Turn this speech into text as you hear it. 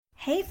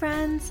Hey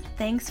friends,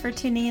 thanks for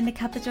tuning in to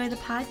Cup of Joy, the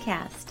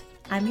podcast.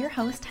 I'm your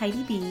host,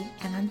 Heidi B,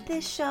 and on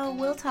this show,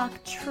 we'll talk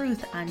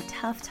truth on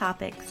tough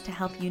topics to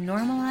help you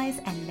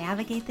normalize and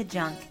navigate the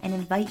junk and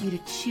invite you to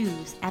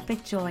choose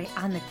epic joy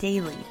on the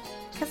daily.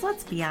 Because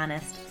let's be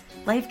honest,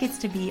 life gets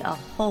to be a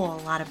whole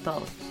lot of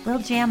both. We'll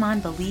jam on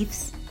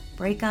beliefs,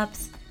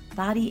 breakups,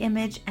 body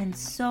image, and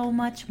so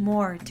much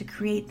more to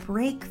create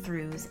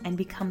breakthroughs and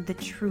become the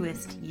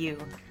truest you.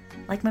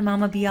 Like my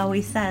Mama B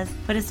always says,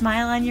 put a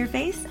smile on your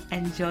face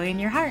and joy in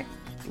your heart.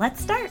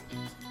 Let's start.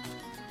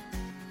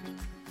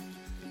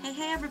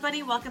 Hey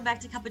everybody, welcome back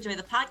to Cup of Joy,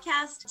 the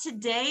podcast.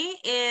 Today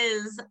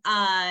is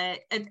a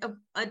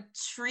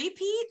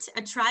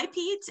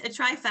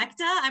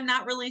trifecta. I'm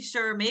not really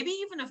sure, maybe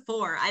even a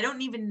 4. I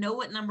don't even know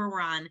what number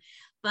we're on,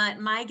 but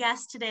my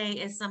guest today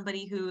is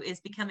somebody who is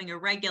becoming a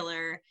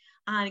regular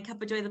on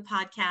Cup of Joy, the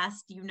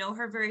podcast. You know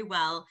her very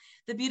well,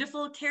 the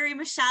beautiful Carrie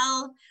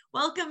Michelle.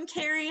 Welcome,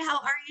 Carrie. How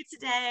are you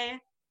today?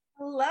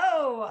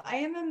 Hello, I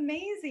am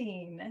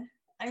amazing.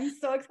 I'm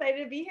so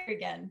excited to be here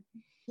again.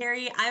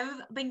 Carrie,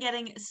 I've been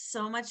getting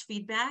so much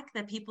feedback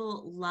that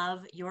people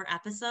love your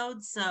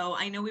episodes. So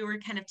I know we were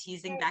kind of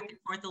teasing back and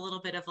forth a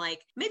little bit of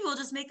like, maybe we'll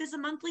just make this a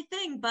monthly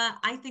thing, but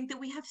I think that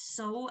we have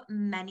so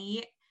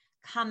many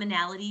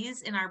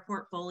commonalities in our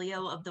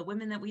portfolio of the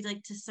women that we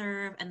like to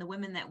serve and the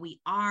women that we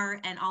are.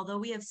 And although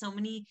we have so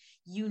many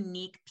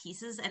unique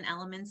pieces and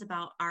elements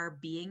about our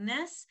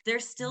beingness,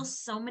 there's still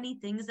so many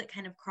things that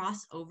kind of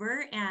cross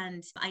over.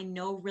 And I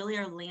know really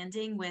are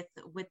landing with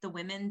the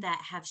women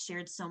that have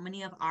shared so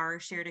many of our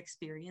shared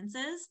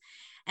experiences.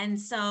 And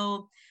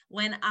so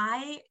when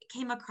I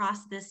came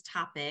across this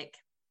topic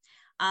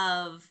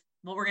of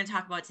what we're going to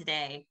talk about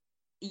today,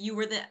 you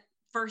were the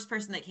first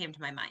person that came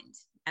to my mind.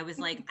 I was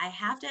like, I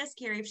have to ask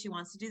Carrie if she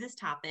wants to do this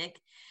topic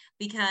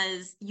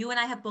because you and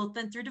I have both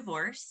been through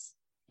divorce.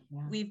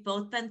 Yeah. We've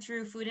both been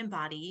through food and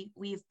body.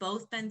 We've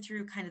both been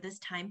through kind of this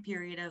time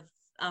period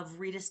of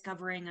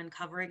rediscovering,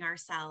 uncovering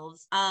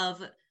ourselves,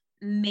 of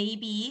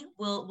maybe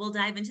we'll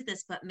dive into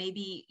this, but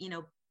maybe,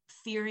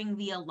 fearing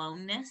the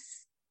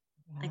aloneness.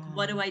 Yeah. Like,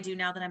 what do I do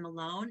now that I'm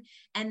alone?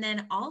 And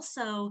then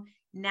also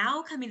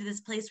now coming to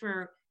this place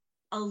where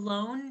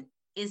alone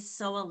is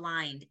so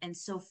aligned and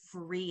so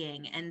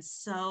freeing and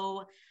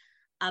so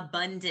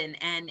abundant.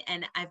 And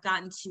I've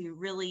gotten to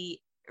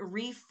really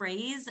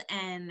rephrase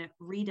and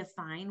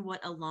redefine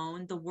what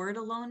alone, the word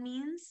alone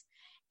means,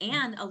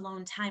 and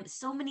alone time.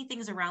 So many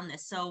things around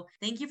this. So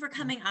thank you for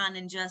coming on.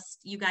 And just,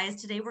 you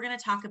guys, today we're going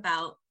to talk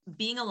about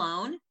being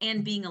alone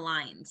and being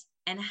aligned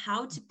and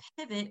how to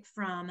pivot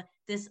from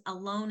this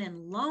alone and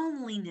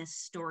loneliness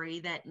story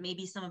that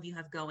maybe some of you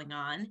have going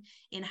on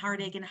in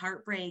heartache and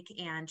heartbreak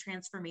and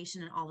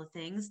transformation and all the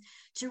things,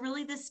 to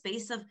really this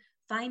space of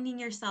finding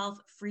yourself,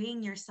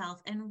 freeing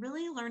yourself, and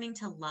really learning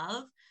to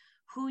love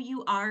who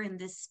you are in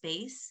this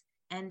space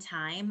and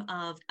time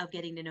of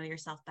getting to know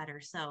yourself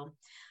better. So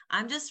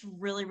I'm just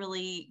really,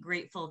 really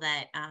grateful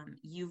that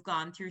you've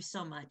gone through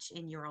so much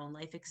in your own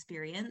life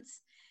experience.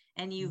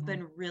 And you've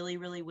been really,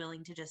 really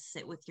willing to just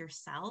sit with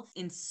yourself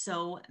in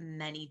so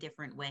many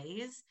different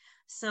ways.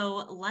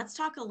 So let's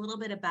talk a little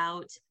bit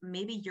about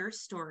maybe your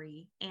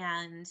story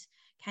and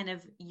kind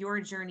of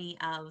your journey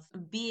of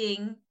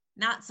being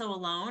not so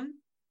alone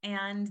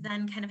and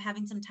then kind of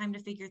having some time to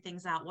figure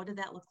things out. What did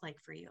that look like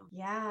for you?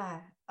 Yeah.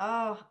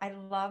 Oh, I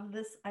love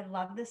this. I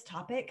love this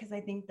topic because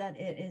I think that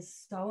it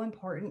is so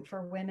important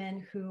for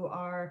women who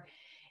are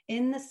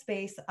in the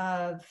space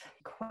of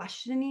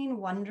questioning,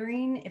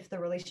 wondering if the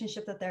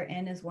relationship that they're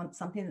in is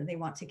something that they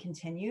want to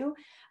continue,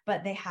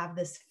 but they have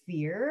this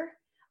fear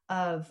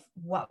of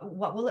what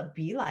will it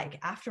be like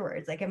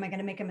afterwards? Like, am I going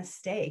to make a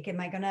mistake? Is it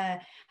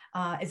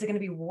going to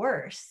be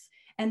worse?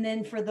 And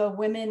then for the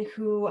women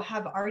who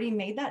have already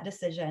made that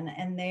decision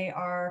and they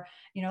are,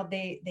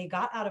 they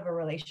got out of a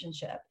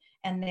relationship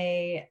and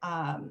they're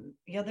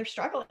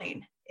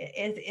struggling.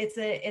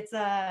 It's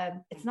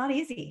not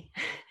easy.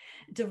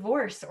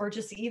 Divorce, or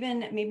just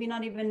even maybe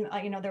not even,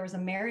 there was a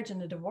marriage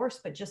and a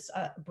divorce, but just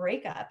a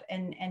breakup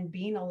and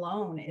being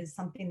alone is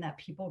something that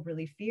people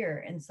really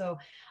fear. And so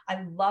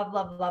I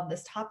love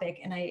this topic.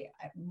 And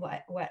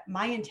what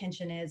my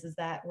intention is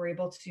that we're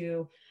able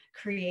to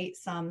create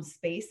some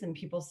space in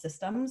people's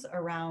systems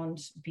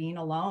around being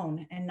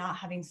alone and not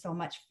having so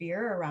much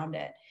fear around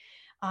it.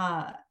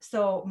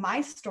 So my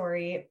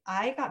story,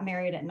 I got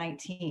married at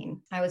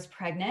 19. I was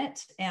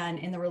pregnant, and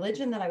in the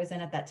religion that I was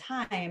in at that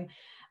time,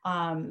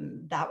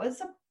 that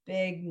was a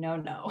big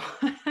no.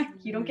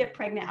 You don't get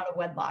pregnant out of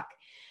wedlock.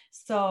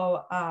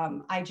 So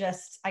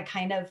I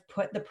kind of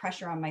put the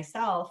pressure on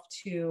myself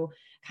to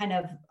kind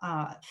of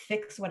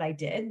fix what I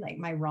did, like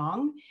my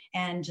wrong,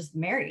 and just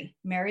marry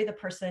the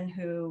person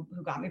who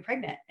got me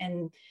pregnant,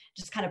 and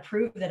just kind of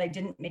prove that I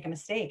didn't make a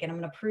mistake. And I'm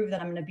going to prove that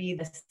I'm going to be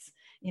this,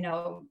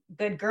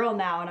 good girl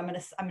now. And I'm going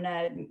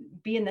to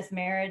be in this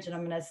marriage, and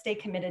I'm going to stay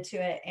committed to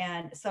it.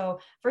 And so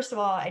first of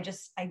all, I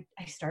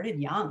started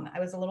young. I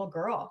was a little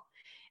girl.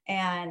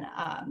 and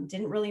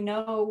didn't really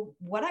know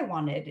what I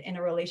wanted in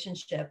a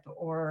relationship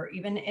or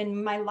even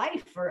in my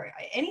life or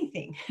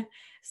anything.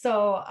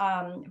 So,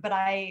 but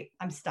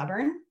I'm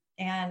stubborn,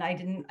 and I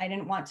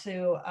didn't want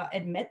to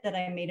admit that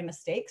I made a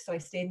mistake. So I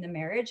stayed in the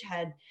marriage,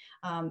 had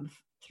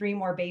 3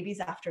 more babies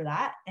after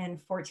that,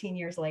 and 14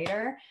 years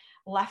later,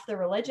 left the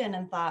religion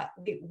and thought,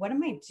 wait, what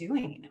am I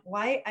doing?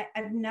 Why?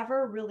 I've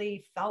never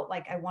really felt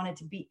like I wanted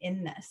to be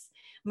in this.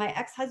 My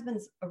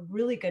ex-husband's a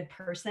really good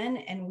person,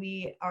 and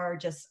we are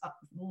just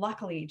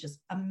luckily just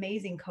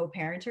amazing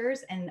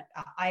co-parenters. And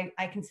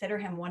I consider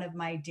him one of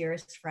my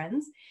dearest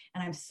friends.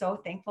 And I'm so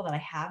thankful that I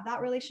have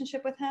that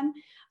relationship with him.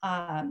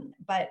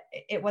 But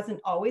it wasn't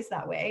always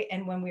that way.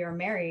 And when we were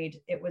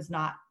married, it was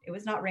not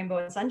rainbow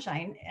and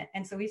sunshine.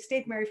 And so we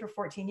stayed married for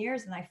 14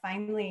 years. And I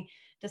finally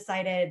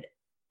decided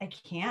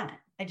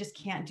I just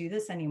can't do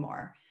this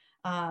anymore.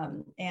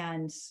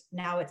 And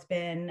now it's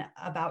been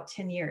about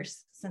 10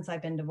 years since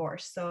I've been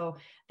divorced. So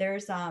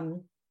there's,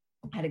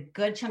 had a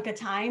good chunk of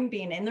time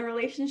being in the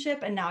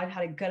relationship, and now I've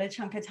had a good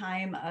chunk of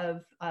time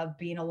of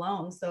being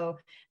alone. So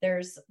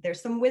there's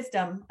some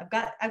wisdom.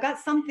 I've got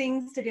some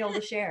things to be able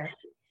to share.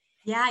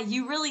 Yeah,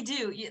 you really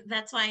do.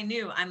 That's why I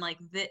knew. I'm like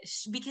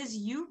this because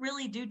you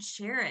really do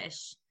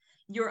cherish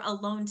your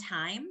alone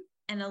time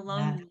and Yeah.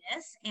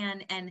 aloneness,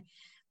 and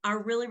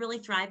are really, really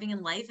thriving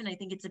in life. And I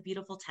think it's a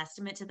beautiful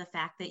testament to the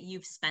fact that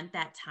you've spent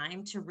that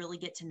time to really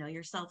get to know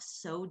yourself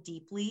so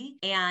deeply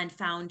and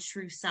found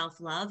true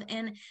self-love.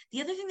 And the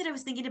other thing that I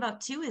was thinking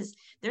about too is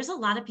there's a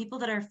lot of people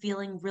that are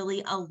feeling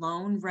really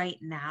alone right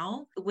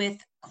now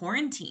with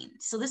quarantine.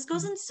 So this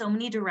goes in so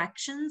many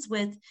directions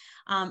with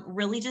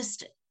really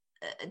just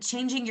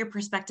changing your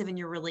perspective and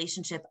your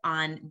relationship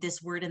on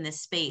this word in this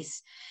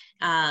space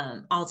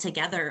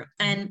altogether.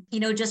 And,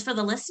 just for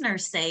the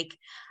listener's sake,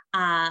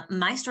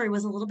 my story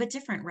was a little bit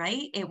different,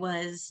 right? It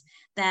was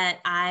that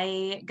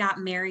I got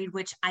married,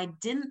 which I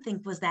didn't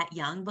think was that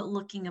young, but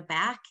looking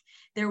back,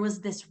 there was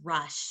this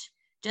rush,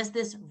 just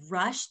this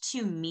rush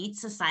to meet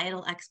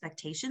societal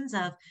expectations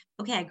of,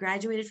 okay, I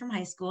graduated from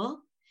high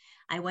school.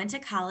 I went to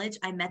college.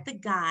 I met the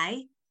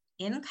guy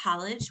in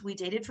college. We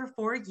dated for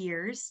 4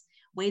 years,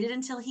 waited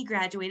until he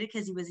graduated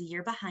because he was a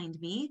year behind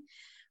me.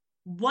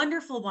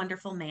 Wonderful,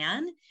 wonderful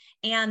man.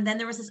 And then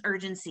there was this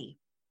urgency.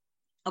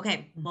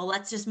 Okay, well,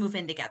 let's just move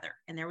in together.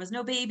 And there was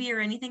no baby or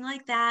anything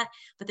like that.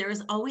 But there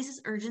was always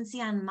this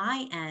urgency on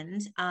my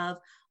end of,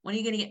 when are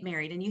you going to get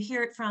married? And you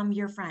hear it from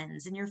your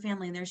friends and your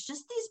family. And there's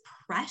just these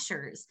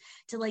pressures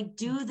to like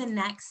do the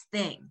next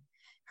thing,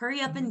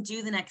 hurry up and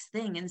do the next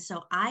thing. And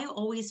so I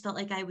always felt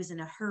like I was in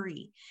a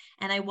hurry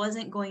and I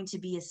wasn't going to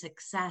be a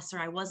success, or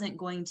I wasn't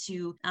going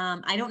to,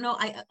 I don't know.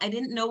 I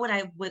didn't know what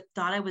I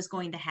thought I was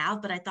going to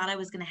have, but I thought I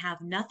was going to have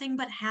nothing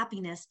but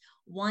happiness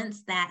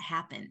once that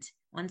happened,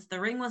 once the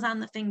ring was on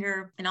the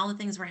finger and all the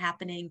things were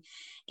happening.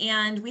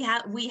 And we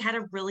had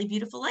a really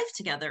beautiful life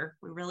together.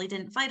 We really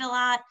didn't fight a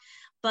lot.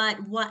 But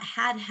what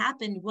had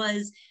happened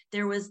was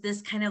there was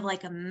this kind of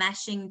like a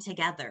meshing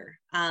together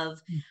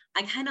of,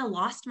 I kind of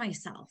lost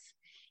myself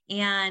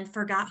and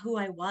forgot who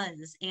I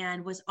was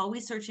and was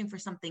always searching for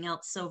something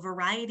else. So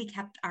variety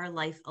kept our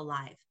life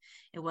alive.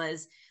 It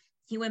was,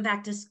 he went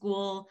back to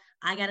school,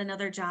 I got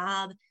another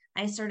job,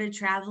 I started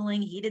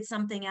traveling, he did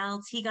something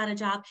else, he got a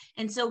job.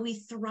 And so we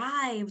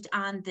thrived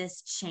on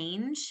this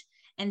change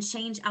and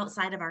change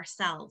outside of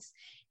ourselves.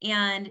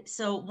 And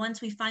so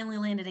once we finally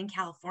landed in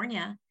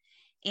California,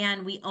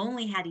 and we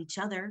only had each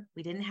other,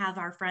 we didn't have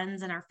our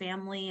friends and our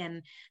family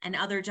and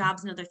other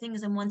jobs and other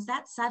things. And once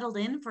that settled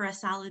in for a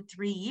solid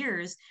 3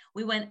 years,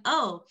 we went,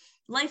 oh,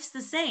 life's the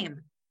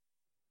same,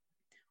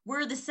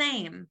 we're the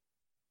same,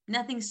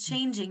 nothing's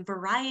changing.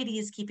 Variety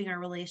is keeping our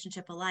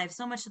relationship alive,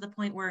 so much to the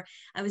point where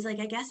I was like,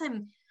 I guess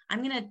I'm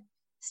gonna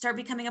start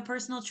becoming a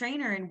personal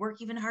trainer and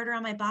work even harder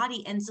on my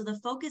body. And so the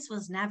focus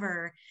was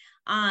never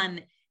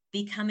on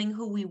becoming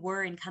who we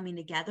were and coming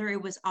together.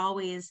 It was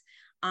always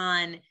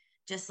on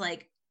just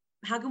like,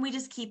 how can we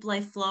just keep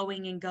life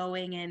flowing and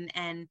going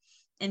and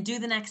do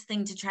the next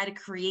thing to try to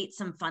create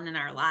some fun in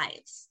our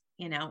lives.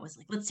 It was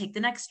like, let's take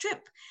the next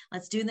trip,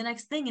 let's do the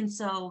next thing. And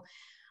so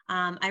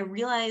I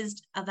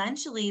realized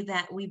eventually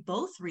that we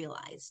both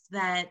realized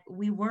that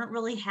we weren't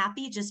really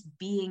happy just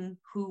being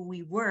who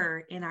we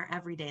were in our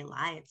everyday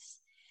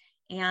lives.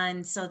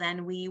 And so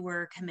then we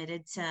were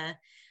committed to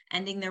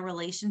ending the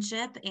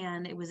relationship,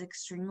 and it was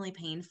extremely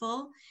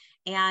painful,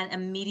 and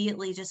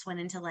immediately just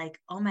went into like,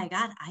 oh my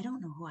God, I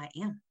don't know who I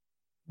am.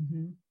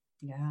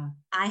 Yeah.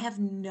 I have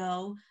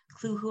no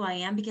clue who I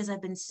am because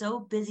I've been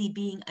so busy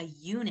being a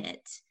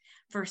unit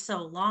for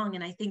so long.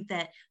 And I think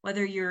that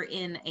whether you're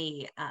in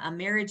a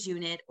marriage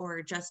unit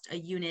or just a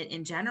unit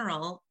in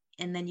general,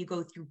 and then you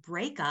go through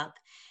breakup,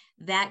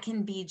 that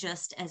can be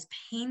just as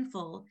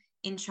painful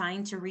in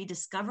trying to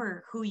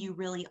rediscover who you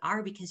really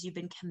are because you've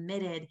been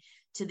committed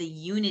to the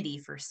unity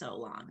for so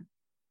long.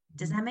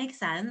 Does that make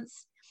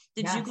sense?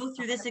 Did you Yes. go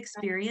through this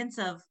experience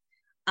of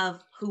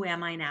who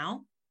am I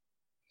now?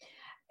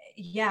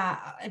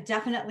 Yeah,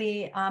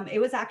 definitely. It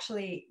was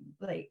actually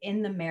like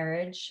in the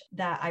marriage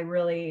that I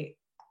really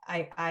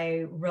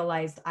I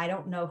realized I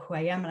don't know who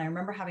I am. And I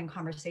remember having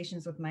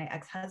conversations with my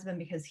ex-husband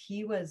because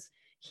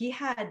he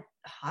had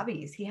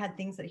hobbies. He had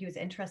things that he was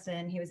interested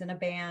in. He was in a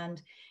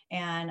band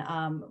and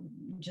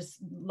just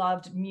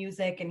loved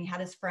music, and he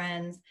had his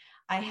friends.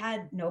 I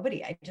had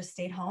nobody. I just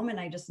stayed home and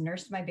I just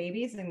nursed my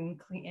babies and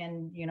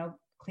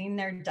clean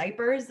their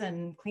diapers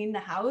and clean the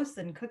house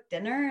and cook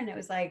dinner. And it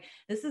was like,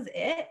 this is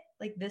it.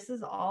 Like, this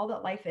is all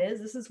that life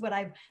is. This is what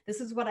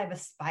I've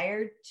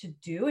aspired to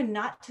do, and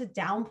not to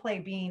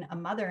downplay being a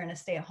mother and a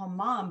stay-at-home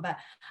mom, but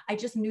I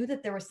just knew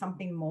that there was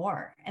something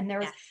more. And there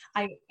was,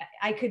 Yes.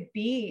 I could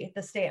be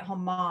the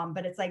stay-at-home mom,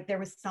 but it's like, there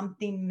was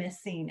something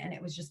missing, and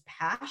it was just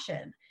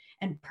passion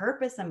and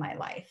purpose in my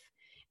life.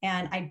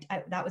 And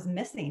I that was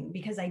missing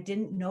because I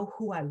didn't know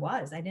who I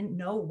was. I didn't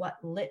know what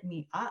lit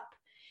me up.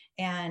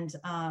 And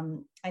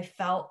I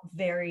felt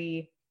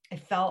very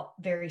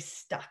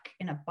stuck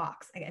in a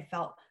box. I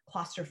felt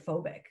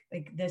claustrophobic.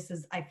 Like,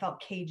 I felt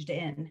caged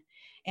in,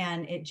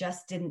 and it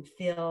just didn't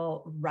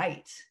feel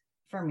right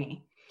for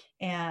me.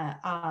 And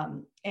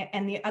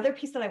the other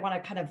piece that I want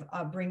to kind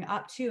of bring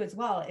up too as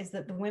well is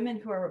that the women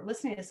who are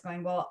listening to this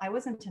going, well, I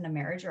wasn't in a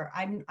marriage, or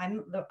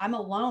I'm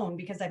alone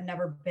because I've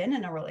never been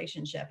in a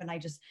relationship, and I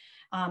just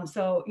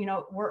so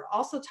we're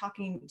also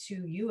talking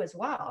to you as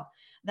well,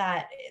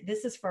 that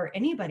this is for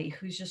anybody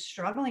who's just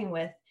struggling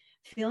with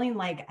feeling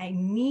like I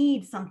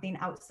need something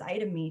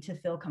outside of me to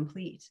feel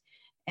complete,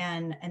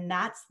 and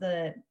that's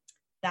the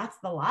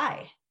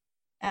lie.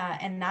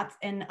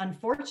 And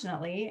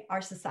unfortunately,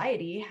 our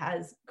society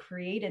has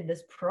created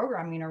this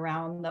programming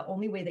around the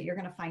only way that you're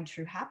going to find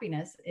true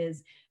happiness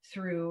is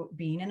through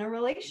being in a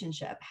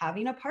relationship,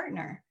 having a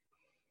partner.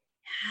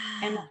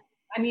 And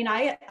I mean,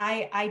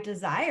 I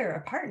desire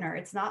a partner.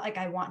 It's not like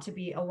I want to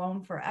be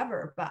alone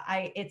forever, but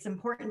it's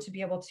important to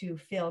be able to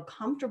feel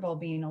comfortable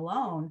being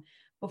alone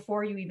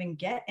before you even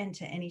get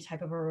into any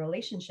type of a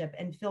relationship,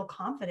 and feel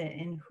confident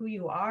in who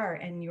you are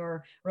and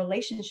your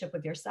relationship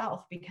with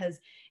yourself, because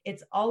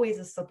it's always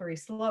a slippery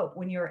slope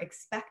when you're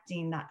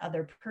expecting that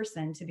other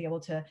person to be able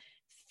to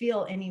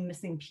feel any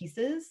missing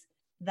pieces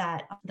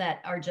that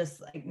are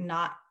just like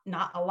not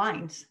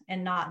aligned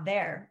and not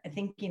there, and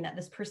thinking that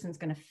this person's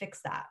going to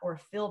fix that or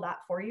fill that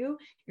for you.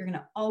 You're going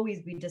to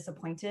always be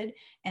disappointed,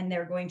 and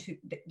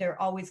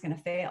they're always going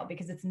to fail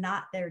because it's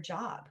not their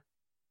job.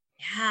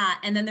 Yeah.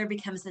 And then there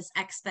becomes this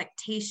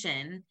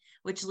expectation,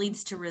 which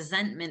leads to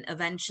resentment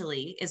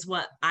eventually, is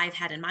what I've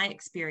had in my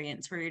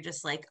experience, where you're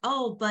just like,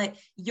 oh, but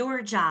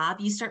your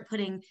job, you start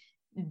putting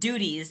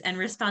duties and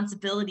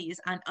responsibilities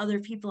on other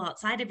people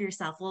outside of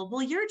yourself.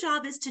 Well, your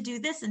job is to do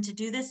this and to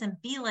do this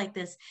and be like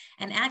this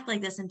and act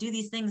like this and do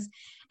these things.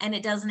 And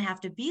it doesn't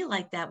have to be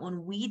like that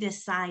when we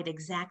decide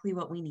exactly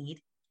what we need.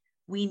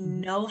 We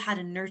know how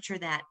to nurture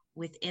that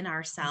within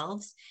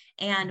ourselves,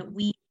 and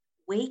we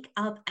wake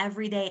up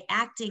every day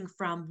acting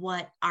from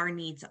what our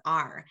needs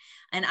are.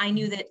 And I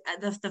knew that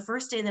the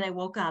first day that I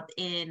woke up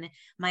in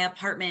my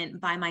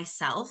apartment by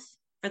myself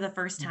for the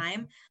first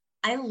time,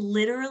 I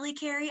literally,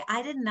 Carrie,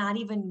 I did not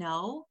even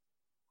know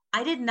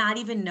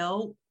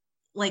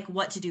like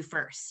what to do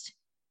first.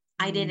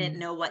 I didn't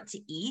know what to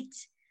eat.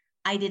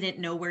 I didn't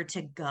know where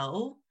to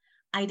go.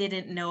 I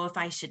didn't know if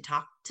I should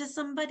talk to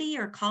somebody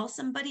or call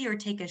somebody or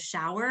take a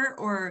shower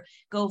or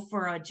go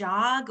for a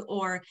jog.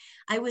 Or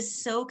I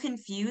was so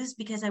confused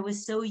because I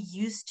was so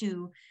used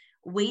to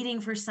waiting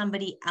for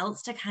somebody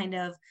else to kind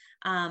of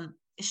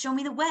show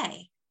me the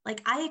way.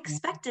 Like I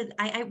expected,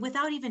 I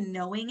without even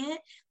knowing it,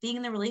 being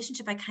in the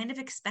relationship, I kind of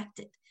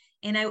expected.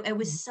 And I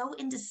was so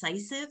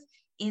indecisive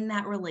in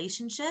that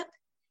relationship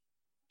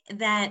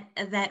that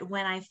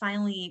when I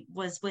finally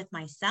was with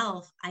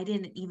myself, I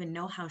didn't even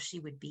know how she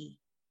would be.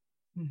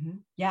 Mm-hmm.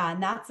 Yeah.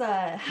 And that's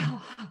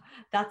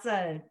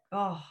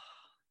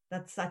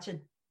such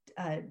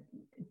a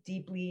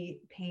deeply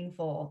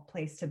painful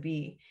place to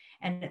be.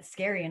 And it's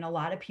scary. And a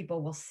lot of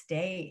people will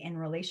stay in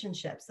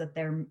relationships that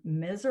they're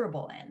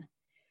miserable in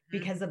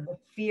because of the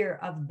fear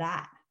of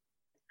that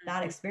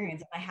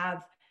experience. I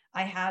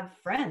have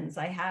friends,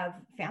 I have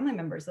family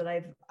members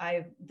that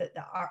that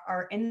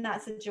are in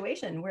that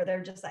situation where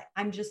they're just like,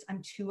 I'm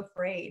too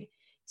afraid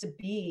to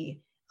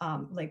be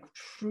like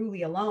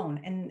truly alone.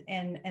 And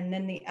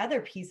then the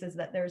other piece is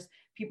that there's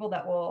people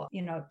that will,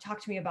 talk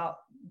to me about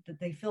that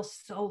they feel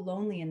so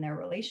lonely in their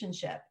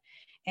relationship,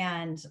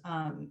 and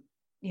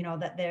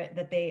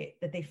that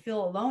they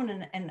feel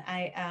alone. And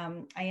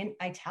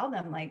I tell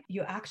them, like,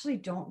 you actually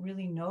don't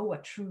really know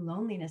what true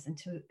loneliness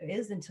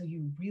until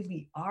you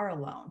really are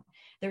alone.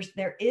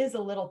 There is a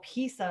little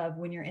piece of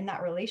when you're in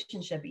that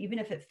relationship, even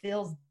if it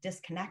feels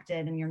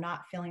disconnected and you're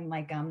not feeling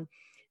like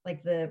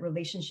the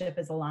relationship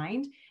is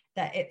aligned,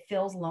 that it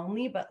feels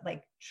lonely, but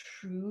like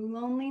true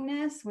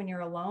loneliness when you're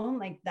alone,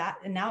 like that.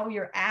 And now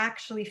you're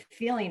actually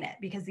feeling it,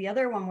 because the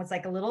other one was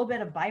like a little bit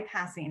of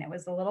bypassing. It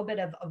was a little bit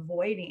of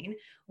avoiding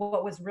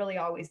what was really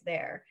always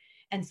there.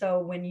 And so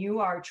when you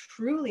are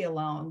truly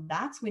alone,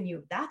 that's when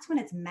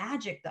it's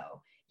magic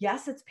though.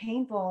 Yes, it's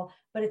painful,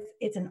 but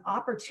it's an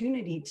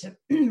opportunity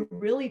to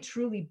really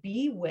truly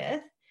be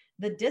with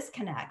the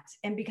disconnect.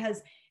 And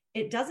because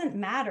it doesn't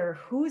matter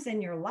who's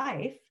in your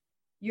life.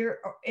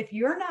 If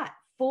you're not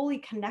fully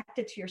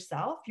connected to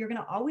yourself, you're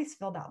going to always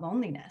feel that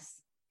loneliness.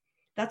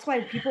 That's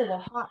why people will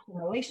hop from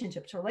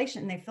relationship to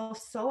relation, and they feel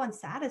so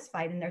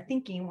unsatisfied, and they're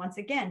thinking, once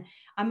again,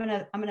 I'm going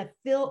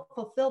to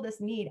fulfill this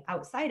need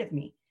outside of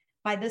me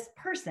by this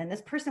person.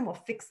 This person will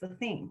fix the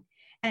thing.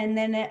 And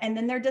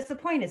then they're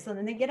disappointed. So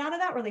then they get out of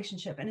that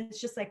relationship, and it's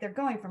just like they're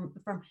going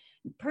from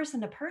person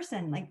to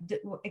person, like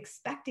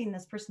expecting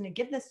this person to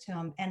give this to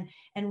them.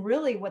 And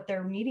really what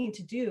they're needing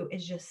to do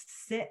is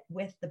just sit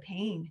with the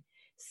pain,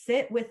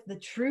 sit with the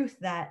truth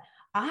that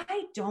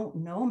I don't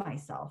know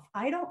myself.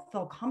 I don't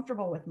feel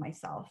comfortable with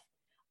myself.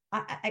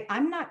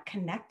 I'm not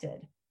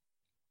connected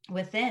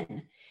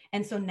within.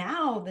 And so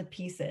now the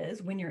piece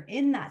is, when you're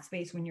in that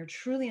space, when you're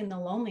truly in the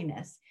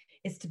loneliness,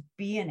 is to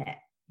be in it.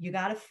 You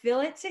got to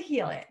feel it to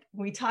heal it.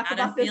 We talk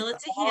about this feel it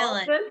to all heal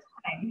it. the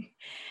time.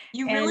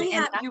 You really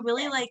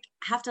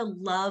have to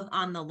love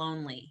on the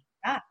lonely.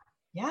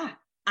 Yeah.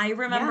 I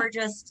remember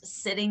just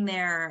sitting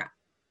there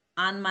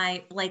on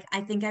my, like,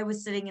 I think I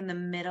was sitting in the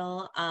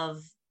middle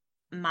of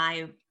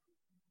my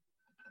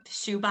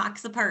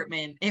shoebox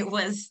apartment. It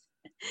was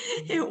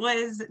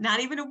not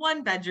even a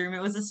 1-bedroom.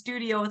 It was a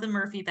studio with a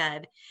Murphy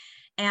bed,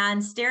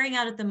 and staring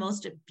out at the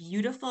most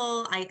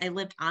beautiful, I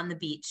lived on the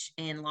beach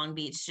in Long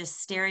Beach,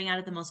 just staring out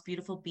at the most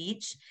beautiful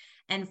beach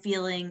and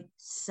feeling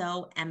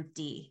so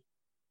empty.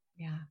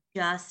 Yeah.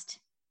 Just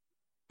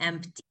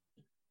empty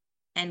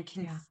and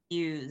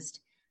confused.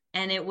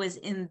 Yeah. And it was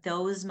in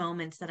those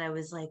moments that I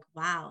was like,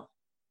 wow,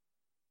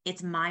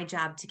 it's my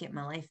job to get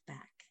my life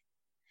back.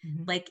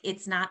 Mm-hmm. Like,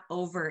 it's not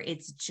over.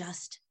 It's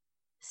just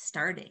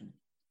starting.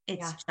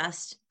 It's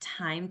just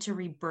time to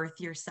rebirth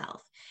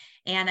yourself.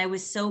 And I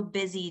was so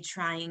busy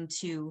trying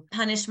to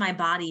punish my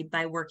body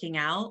by working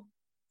out,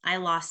 I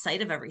lost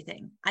sight of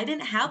everything. I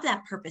didn't have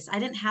that purpose. I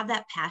didn't have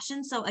that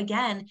passion. So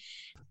again,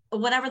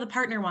 whatever the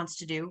partner wants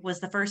to do was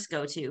the first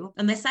go-to.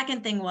 And the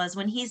second thing was,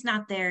 when he's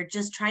not there,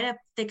 just try to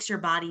fix your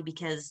body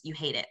because you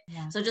hate it.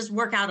 Yeah. So just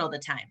work out all the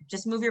time,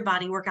 just move your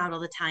body, work out all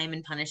the time,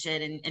 and punish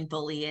it and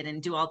bully it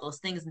and do all those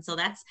things. And so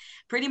that's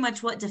pretty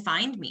much what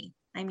defined me.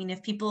 I mean,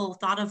 if people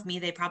thought of me,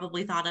 they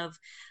probably thought of,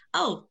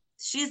 oh,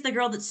 she's the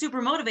girl that's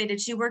super motivated.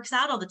 She works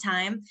out all the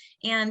time,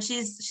 and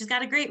she's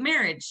got a great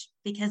marriage,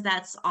 because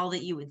that's all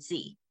that you would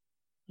see.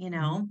 You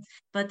know, mm-hmm.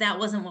 But that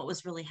wasn't what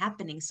was really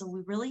happening. So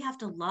we really have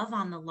to love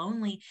on the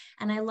lonely.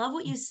 And I love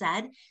what you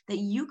said, that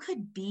you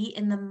could be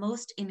in a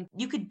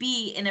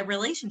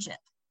relationship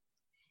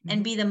mm-hmm.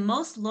 and be the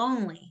most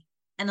lonely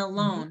and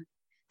alone mm-hmm.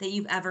 that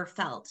you've ever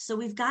felt. So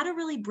we've got to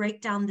really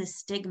break down this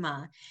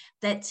stigma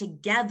that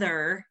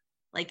together,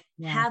 like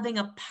having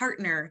a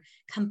partner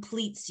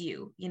completes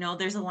you. You know,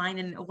 there's a line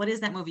in, what is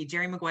that movie?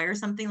 Jerry Maguire or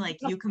something, like,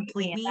 you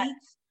complete me.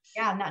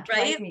 Not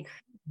drive me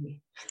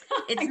crazy.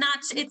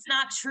 It's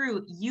not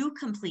true. You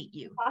complete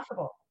you.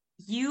 Possible.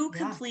 You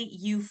complete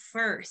you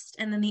first,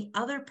 and then the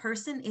other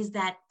person is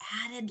that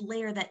added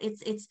layer, that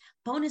it's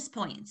bonus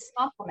points.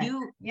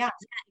 Compliment.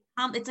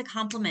 It's a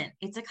compliment.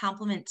 It's a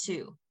compliment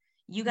too.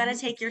 You got to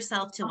take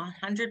yourself to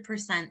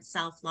 100%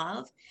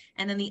 self-love,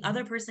 and then the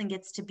other person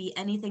gets to be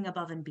anything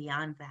above and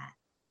beyond that.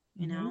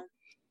 You know.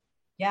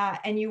 Yeah.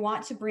 And you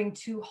want to bring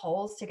two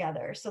wholes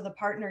together. So the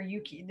partner,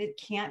 it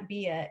can't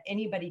be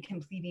anybody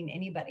completing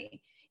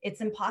anybody.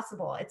 It's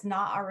impossible. It's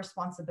not our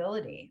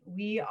responsibility.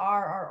 We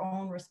are our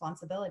own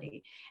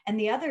responsibility. And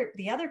the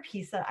other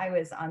piece that I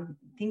was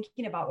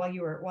thinking about while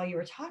you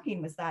were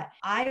talking was that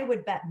I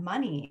would bet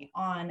money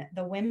on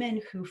the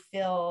women who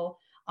feel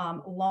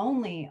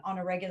lonely on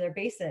a regular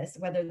basis,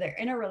 whether they're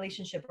in a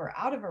relationship or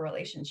out of a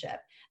relationship,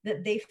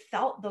 that they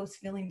felt those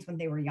feelings when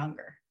they were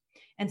younger.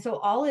 And so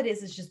all it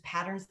is just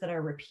patterns that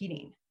are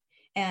repeating.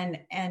 And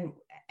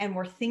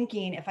we're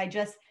thinking,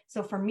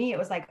 so for me, it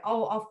was like,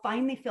 oh, I'll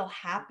finally feel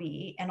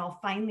happy, and I'll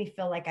finally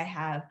feel like I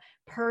have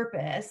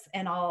purpose,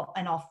 and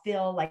I'll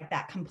feel like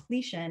that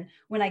completion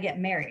when I get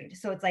married.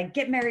 So it's like,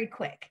 get married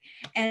quick.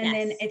 And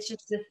then it's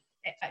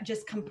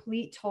just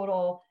complete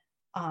total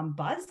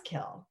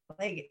buzzkill.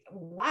 Like,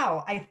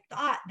 wow, I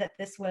thought that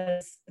this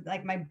was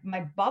like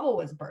my bubble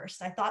was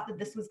burst. I thought that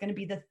this was going to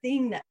be the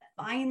thing that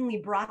finally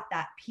brought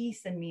that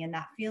peace in me and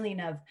that feeling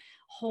of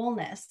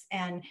wholeness,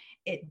 and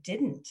it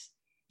didn't.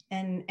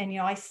 And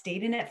I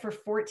stayed in it for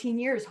 14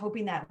 years,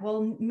 hoping that,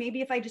 well,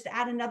 maybe if I just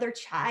add another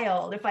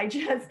child, if I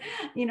just,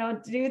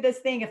 do this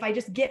thing, if I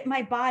just get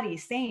my body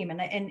same.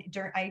 And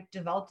I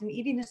developed an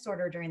eating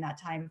disorder during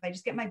that time. If I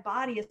just get my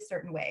body a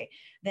certain way,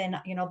 then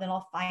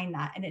I'll find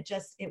that. And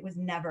it was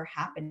never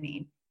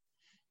happening.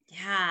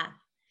 Yeah.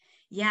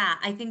 Yeah.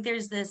 I think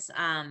there's this,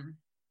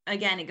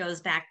 again, it goes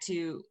back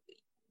to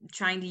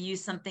trying to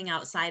use something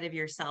outside of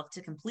yourself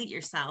to complete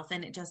yourself,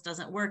 and it just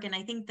doesn't work. And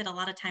I think that a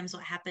lot of times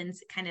what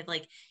happens kind of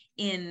like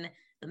in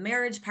the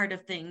marriage part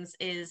of things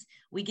is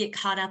we get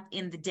caught up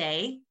in the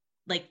day,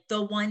 like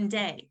the one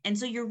day. And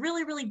so you're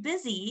really, really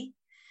busy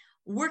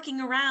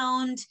working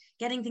around,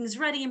 getting things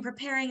ready and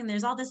preparing, and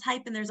there's all this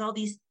hype and there's all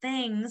these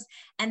things,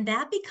 and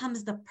that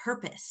becomes the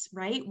purpose,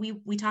 right?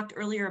 We talked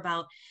earlier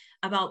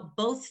about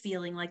both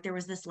feeling like there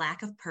was this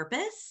lack of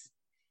purpose.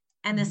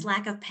 and this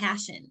lack of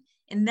passion.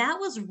 And that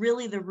was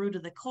really the root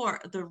of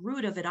the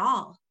root of it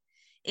all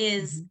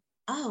is,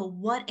 oh,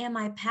 what am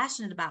I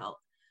passionate about?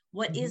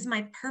 What is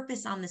my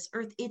purpose on this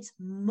earth? It's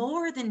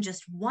more than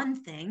just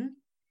one thing.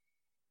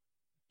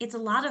 It's a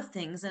lot of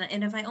things.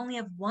 And if I only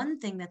have one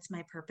thing that's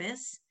my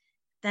purpose,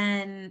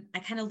 then I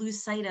kind of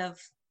lose sight of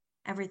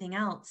everything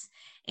else.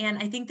 And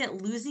I think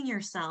that losing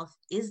yourself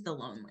is the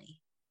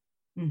lonely.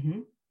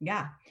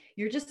 Yeah.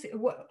 You're just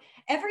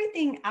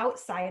everything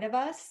outside of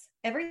us,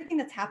 everything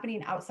that's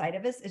happening outside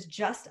of us is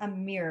just a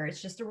mirror.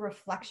 It's just a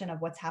reflection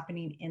of what's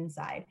happening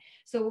inside.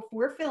 So if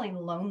we're feeling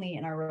lonely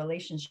in our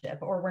relationship,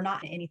 or we're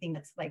not in anything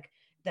that's like,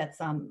 that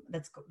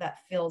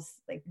feels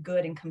like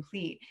good and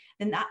complete,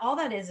 then all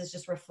that is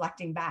just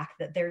reflecting back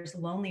that there's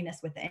loneliness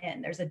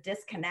within. There's a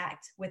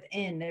disconnect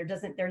within. It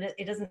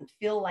doesn't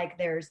feel like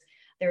there's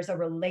a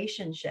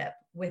relationship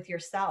with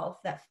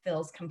yourself that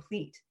feels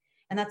complete.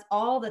 And that's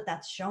all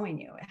that's showing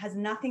you. It has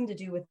nothing to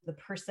do with the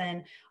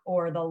person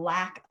or the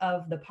lack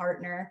of the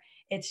partner.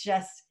 It's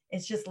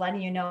just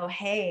letting you know,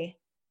 hey,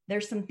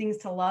 there's some things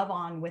to love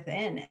on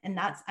within. And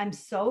I'm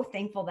so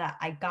thankful that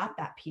I got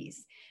that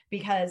piece,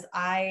 because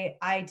I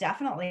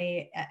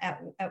definitely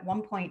at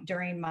one point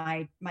during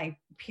my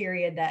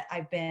period that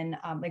I've been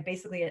like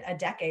basically a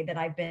decade that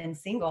I've been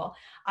single,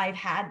 I've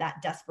had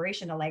that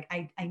desperation to like,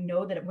 I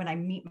know that when I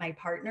meet my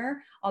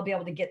partner, I'll be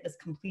able to get this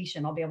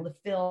completion. I'll be able to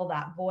fill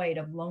that void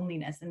of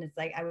loneliness. And it's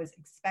like, I was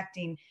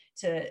expecting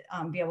to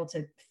be able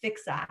to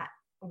fix that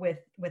with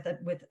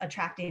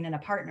attracting in a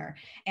partner.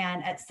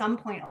 And at some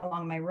point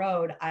along my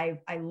road, I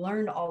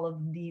learned all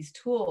of these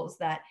tools,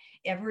 that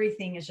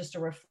everything is just a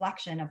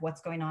reflection of what's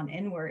going on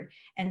inward.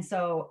 And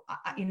so,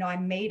 I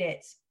made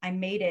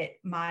it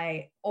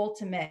my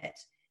ultimate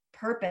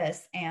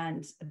purpose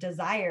and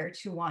desire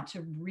to want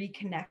to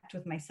reconnect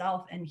with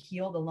myself and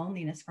heal the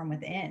loneliness from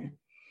within.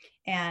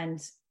 And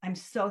I'm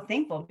so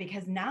thankful,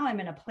 because now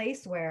I'm in a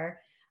place where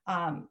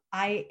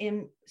I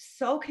am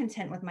so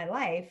content with my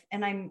life,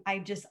 and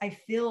I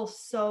feel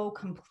so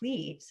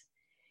complete,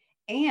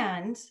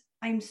 and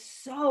I'm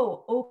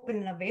so open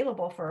and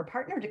available for a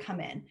partner to come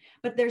in,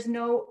 but there's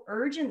no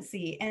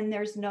urgency and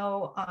there's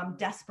no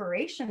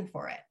desperation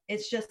for it.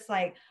 It's just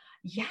like,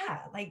 yeah,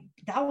 like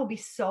that will be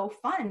so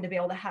fun to be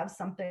able to have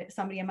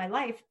somebody in my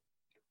life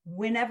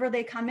whenever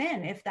they come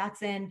in. If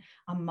that's in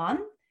a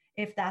month,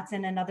 if that's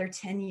in another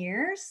 10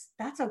 years,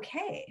 that's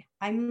okay.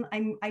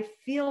 I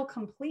feel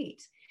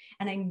complete.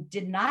 And I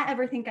did not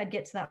ever think I'd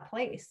get to that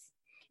place.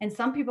 And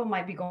some people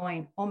might be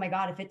going, oh my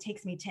God, if it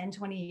takes me 10,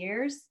 20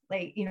 years,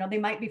 like, they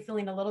might be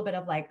feeling a little bit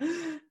of like,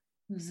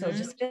 so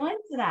just feel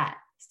into that.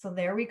 So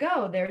there we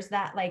go. There's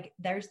that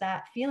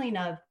feeling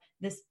of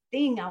this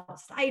thing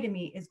outside of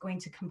me is going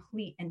to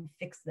complete and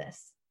fix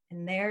this.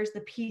 And there's the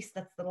piece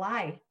that's the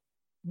lie.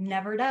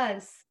 Never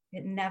does.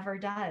 It never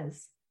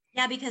does.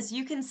 Yeah, because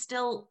you can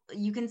still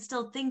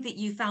think that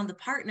you found the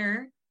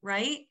partner,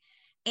 right?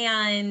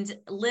 And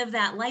live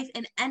that life,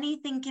 and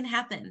anything can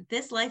happen.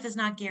 This life is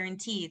not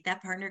guaranteed.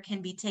 That partner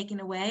can be taken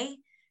away,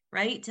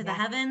 right, to the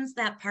heavens.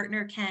 That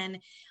partner can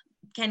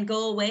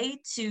go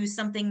away to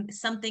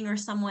something or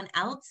someone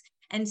else.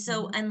 And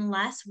so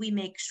unless we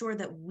make sure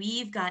that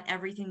we've got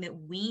everything that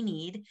we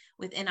need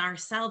within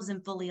ourselves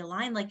and fully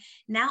aligned, like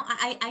now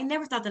I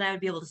never thought that I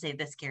would be able to say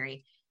this,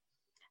 Carrie.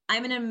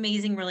 I'm in an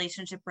amazing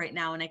relationship right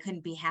now, and I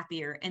couldn't be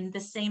happier. And the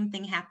same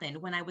thing happened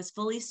when I was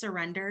fully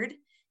surrendered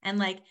and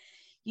like,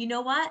 you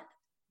know what?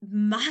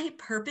 My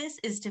purpose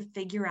is to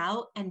figure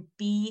out and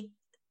be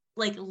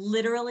like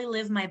literally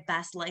live my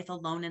best life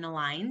alone and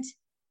aligned.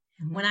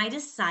 When I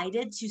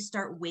decided to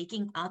start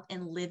waking up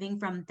and living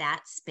from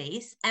that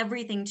space,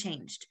 everything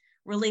changed.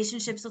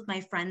 Relationships with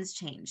my friends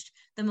changed.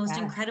 The most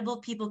incredible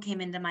people came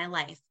into my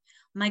life.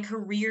 My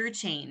career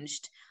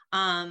changed.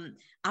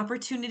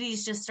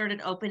 Opportunities just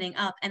started opening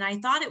up. And I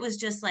thought it was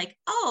just like,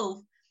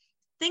 oh,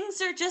 things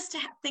are just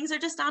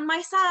on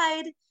my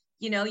side.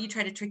 You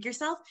try to trick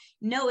yourself.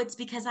 No, it's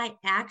because I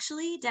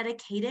actually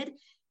dedicated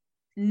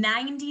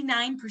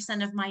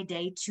 99% of my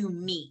day to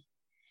me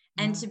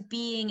and to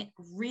being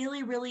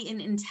really, really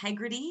in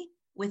integrity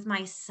with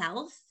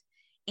myself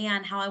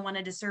and how I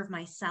wanted to serve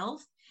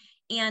myself.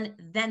 And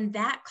then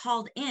that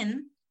called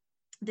in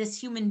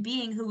this human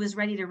being who was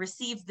ready to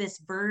receive this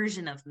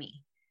version of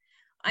me.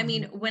 I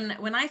mean,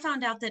 when I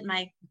found out that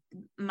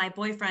my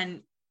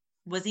boyfriend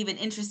was even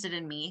interested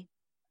in me,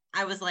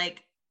 I was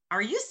like,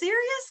 are you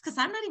serious? Because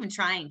I'm not even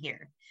trying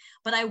here.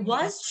 But I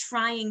was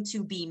trying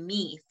to be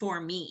me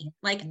for me.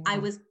 Like I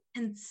was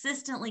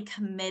consistently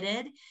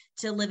committed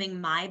to living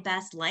my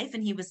best life.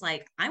 And he was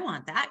like, I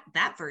want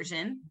that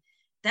version.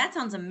 That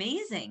sounds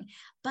amazing.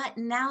 But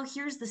now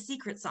here's the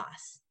secret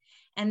sauce.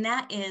 And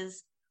that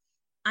is,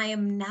 I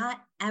am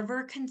not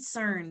ever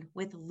concerned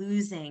with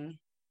losing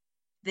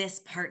this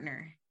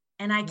partner.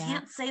 And I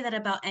can't say that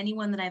about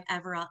anyone that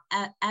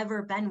I've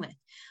ever been with,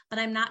 but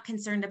I'm not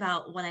concerned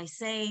about what I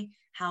say,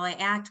 how I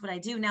act, what I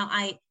do. Now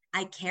I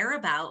care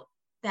about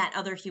that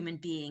other human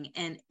being,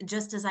 and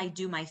just as I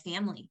do my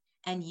family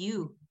and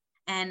you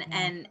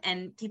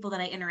and people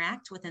that I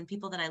interact with and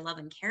people that I love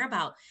and care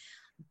about.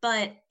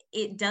 But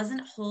it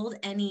doesn't hold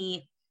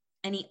any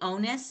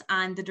onus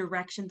on the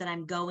direction that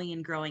I'm going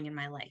and growing in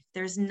my life.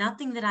 There's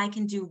nothing that I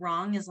can do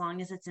wrong as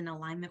long as it's in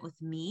alignment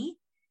with me,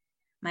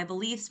 my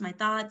beliefs, my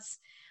thoughts,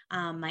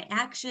 my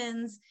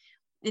actions.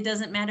 It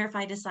doesn't matter if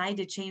I decide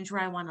to change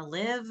where I want to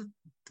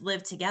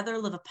live together,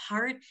 live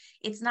apart.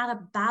 It's not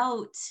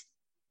about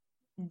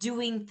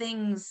doing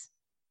things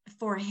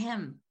for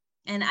him.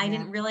 And I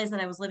didn't realize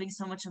that I was living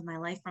so much of my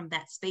life from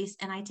that space.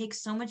 And I take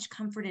so much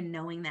comfort in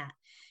knowing that.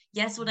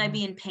 Yes, would I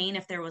be in pain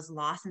if there was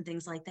loss and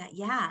things like that?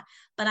 Yeah.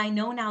 But I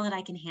know now that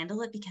I can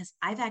handle it because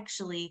I've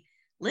actually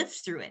lived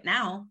through it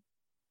now.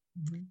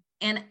 Mm-hmm.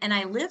 And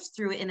I lived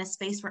through it in a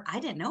space where I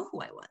didn't know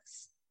who I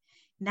was.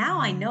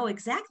 Now I know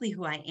exactly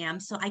who I am.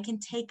 So I can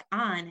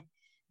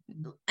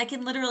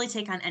literally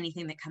take on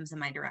anything that comes in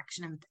my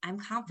direction. I'm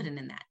confident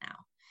in that now.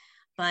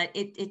 But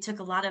it took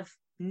a lot of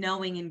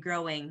knowing and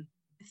growing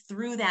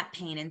through that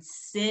pain and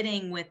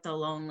sitting with the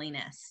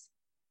loneliness.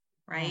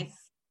 Right. Yes.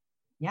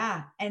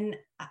 Yeah. And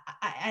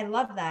I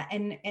love that.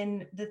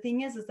 And the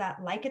thing is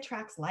that like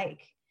attracts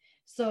like.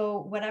 So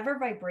whatever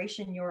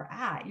vibration you're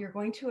at, you're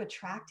going to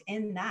attract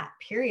in that,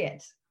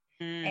 period.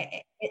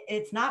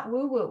 It's not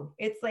woo woo.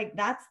 It's like,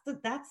 that's the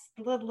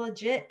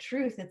legit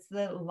truth. It's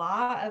the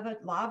law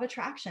of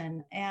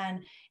attraction.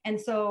 And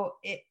so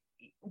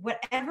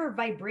whatever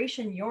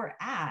vibration you're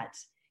at,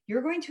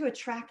 you're going to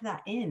attract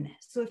that in.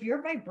 So if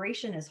your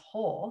vibration is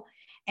whole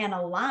and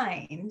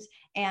aligned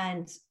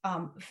and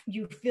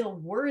you feel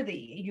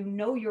worthy, you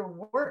know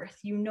your worth,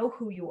 you know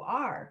who you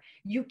are,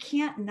 you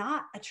can't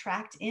not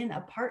attract in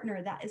a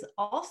partner that is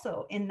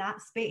also in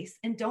that space.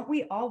 And don't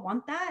we all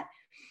want that?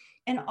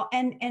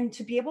 And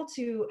to be able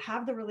to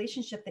have the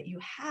relationship that you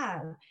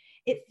have,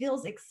 it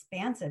feels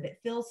expansive, it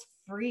feels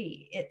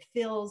free, it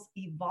feels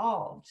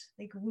evolved.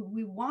 Like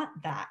we want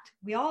that.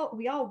 We all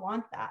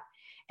want that.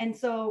 And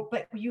so,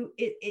 but you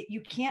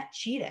can't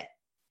cheat it.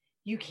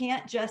 You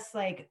can't just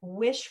like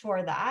wish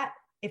for that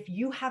if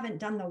you haven't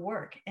done the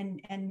work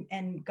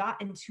and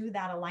got into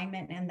that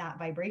alignment and that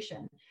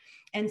vibration.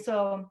 And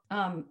so,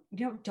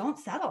 don't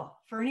settle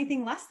for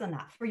anything less than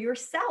that for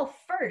yourself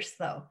first,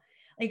 though.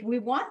 Like we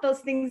want those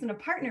things in a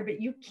partner,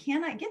 but you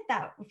cannot get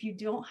that if you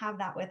don't have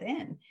that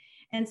within.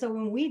 And so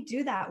when we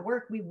do that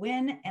work, we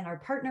win and our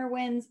partner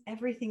wins,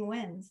 everything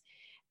wins.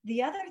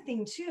 The other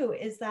thing too,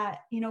 is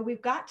that,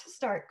 we've got to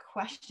start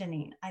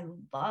questioning. I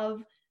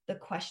love the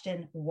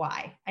question,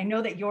 why? I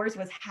know that yours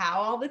was how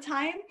all the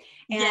time.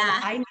 And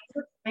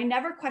I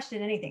never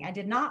questioned anything. I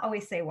did not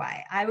always say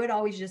why. I would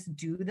always just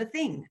do the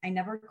thing. I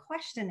never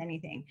questioned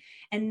anything.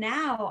 And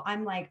now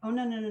I'm like, oh,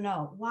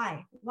 no.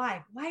 Why?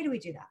 Why do we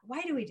do that?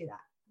 Why do we do that?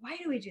 Why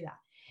do we do that?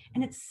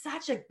 And it's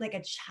such a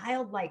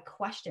childlike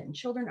question.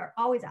 Children are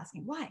always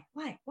asking, why?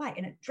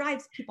 And it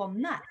drives people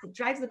nuts. It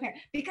drives the parent,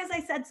 because I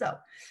said so.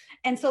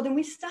 And so then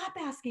we stop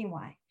asking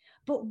why.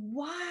 But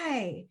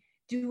why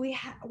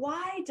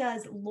why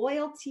does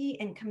loyalty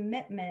and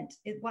commitment,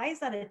 why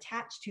is that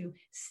attached to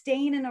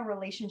staying in a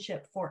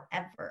relationship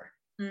forever?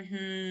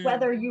 Mm-hmm.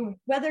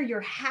 Whether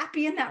you're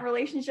happy in that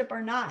relationship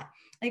or not,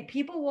 like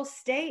people will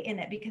stay in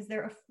it because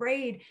they're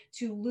afraid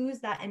to lose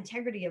that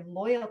integrity of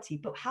loyalty.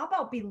 But how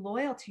about be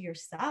loyal to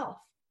yourself?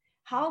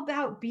 How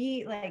about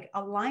be like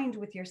aligned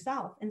with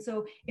yourself? And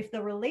so if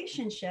the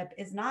relationship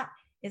is not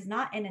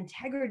in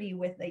integrity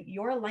with like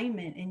your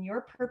alignment and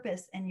your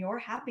purpose and your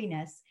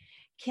happiness,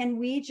 can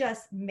we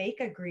just make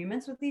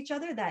agreements with each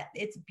other that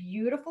it's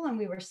beautiful and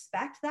we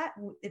respect that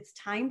it's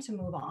time to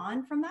move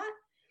on from that?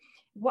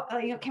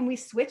 Can we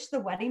switch the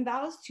wedding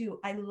vows to,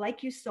 I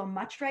like you so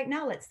much right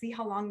now, let's see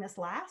how long this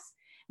lasts?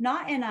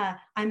 Not in a,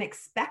 I'm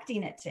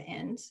expecting it to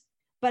end,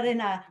 but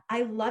in a,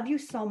 I love you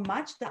so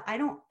much that I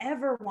don't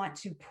ever want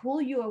to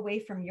pull you away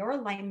from your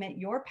alignment,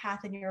 your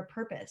path, and your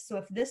purpose. So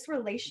if this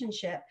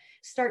relationship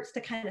starts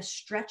to kind of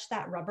stretch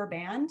that rubber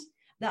band,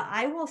 that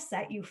I will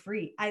set you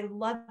free. I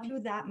love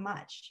you that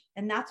much.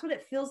 And that's what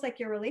it feels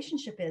like your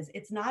relationship is.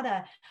 It's not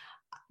a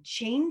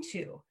chain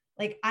to,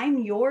 like, I'm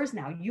yours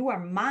now, you are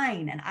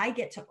mine, and I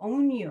get to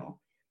own you.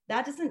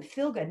 That doesn't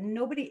feel good.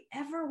 Nobody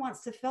ever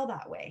wants to feel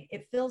that way.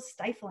 It feels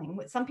stifling.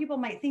 Some people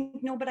might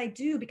think, no, but I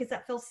do, because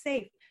that feels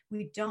safe.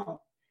 We don't.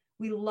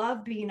 We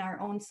love being our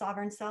own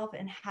sovereign self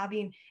and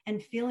having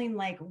and feeling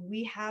like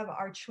we have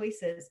our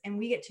choices and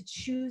we get to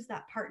choose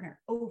that partner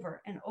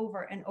over and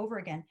over and over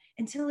again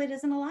until it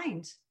isn't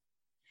aligned.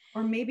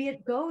 Or maybe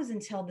it goes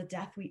until the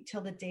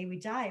day we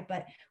die.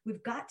 But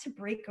we've got to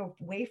break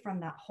away from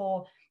that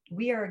whole,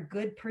 we are a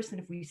good person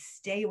if we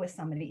stay with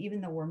somebody,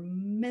 even though we're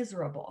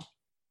miserable.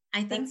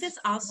 I think this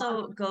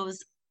also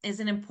is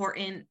an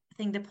important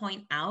thing to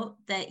point out,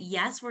 that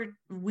yes,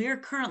 we're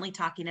currently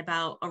talking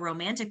about a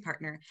romantic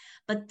partner,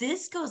 but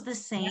this goes the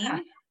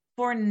same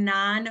for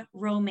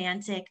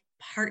non-romantic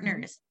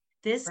partners.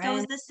 This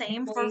goes the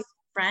same for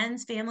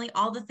friends, family,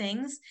 all the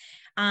things,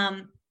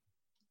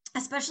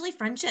 especially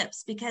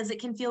friendships, because it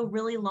can feel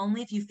really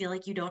lonely if you feel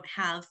like you don't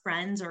have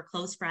friends or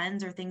close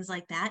friends or things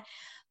like that.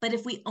 But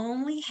if we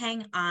only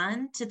hang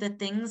on to the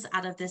things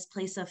out of this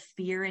place of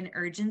fear and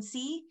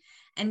urgency,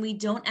 and we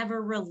don't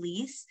ever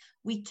release,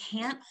 we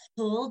can't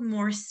hold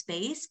more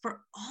space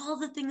for all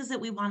the things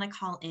that we want to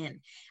call in.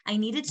 I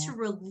needed to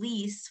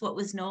release what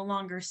was no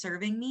longer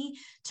serving me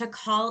to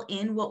call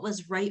in what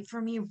was right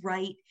for me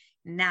right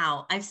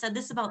now. I've said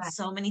this about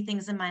so many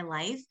things in my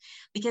life,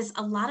 because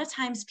a lot of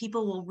times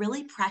people will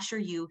really pressure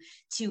you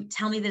to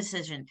tell me the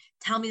decision,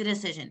 tell me the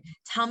decision,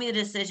 tell me the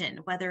decision,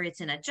 whether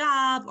it's in a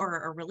job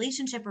or a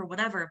relationship or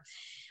whatever.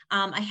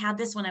 I had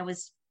this when I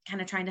was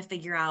kind of trying to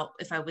figure out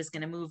if I was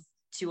going to move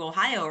to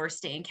Ohio or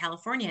stay in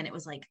California. And it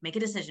was like, make a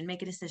decision,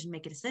 make a decision,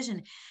 make a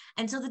decision.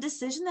 And so the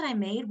decision that I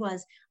made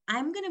was,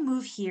 I'm going to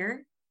move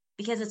here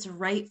because it's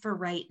right for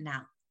right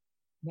now.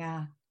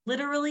 Yeah.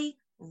 Literally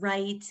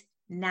right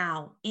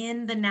now,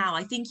 in the now.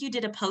 I think you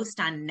did a post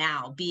on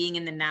now, being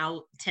in the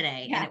now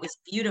today. And it was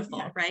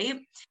beautiful, right?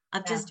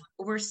 Of just,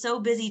 we're so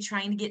busy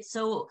trying to get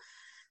so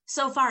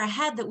far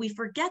ahead that we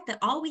forget that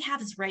all we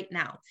have is right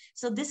now.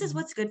 So this is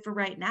what's good for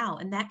right now.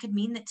 And that could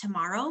mean that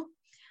tomorrow,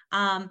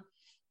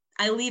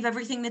 I leave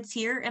everything that's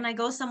here and I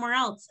go somewhere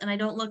else and I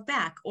don't look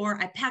back,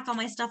 or I pack all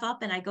my stuff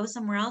up and I go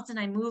somewhere else and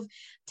I move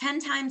 10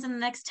 times in the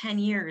next 10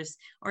 years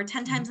or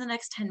 10 times in the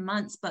next 10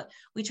 months. But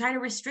we try to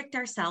restrict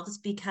ourselves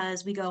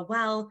because we go,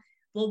 well,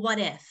 what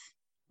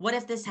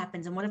if this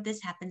happens? And what if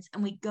this happens?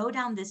 And we go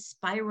down this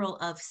spiral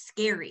of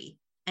scary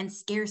and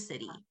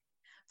scarcity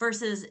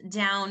versus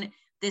down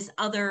this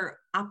other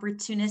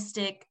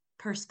opportunistic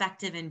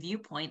perspective and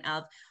viewpoint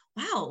of,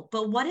 wow,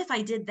 but what if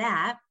I did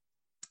that?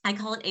 I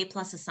call it A+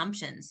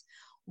 assumptions.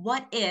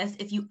 What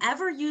if you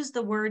ever use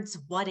the words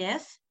what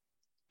if,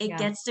 it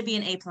gets to be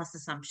an A+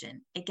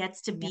 assumption. It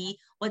gets to be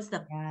what's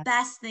the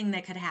best thing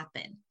that could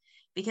happen,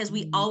 because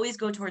we always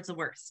go towards the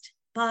worst.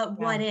 But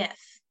what if,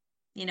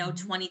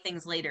 20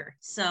 things later.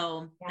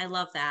 So I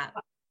love that.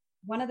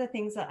 One of the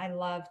things that I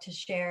love to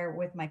share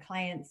with my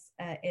clients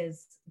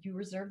is you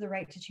reserve the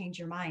right to change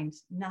your mind.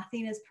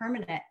 Nothing is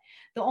permanent.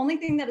 The only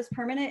thing that is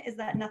permanent is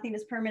that nothing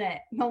is permanent.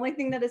 The only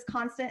thing that is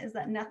constant is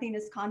that nothing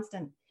is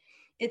constant.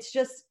 It's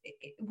just,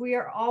 we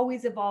are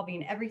always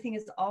evolving. Everything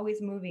is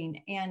always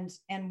moving. And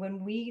when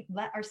we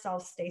let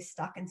ourselves stay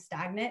stuck and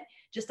stagnant,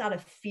 just out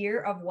of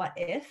fear of what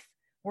if,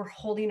 we're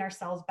holding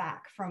ourselves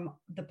back from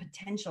the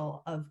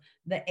potential of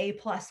the A+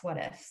 what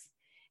ifs.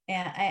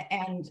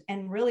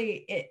 And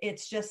really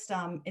it's just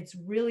it's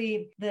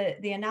really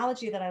the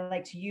analogy that I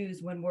like to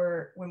use when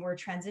we're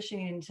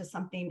transitioning into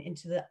something,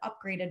 into the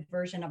upgraded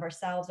version of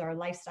ourselves, our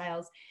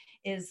lifestyles,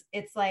 is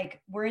it's like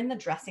we're in the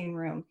dressing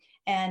room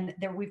and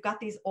we've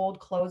got these old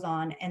clothes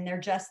on and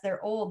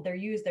they're old, they're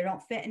used, they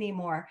don't fit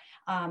anymore.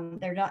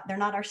 They're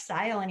not our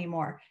style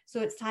anymore.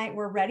 So it's time,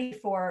 we're ready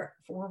for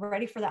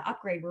the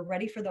upgrade. We're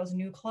ready for those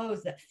new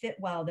clothes that fit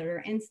well, that are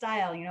in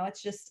style.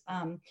 It's just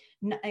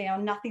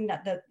nothing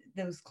that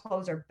those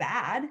clothes are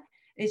bad.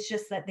 It's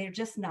just that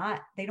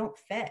they don't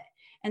fit.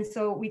 And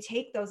so we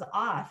take those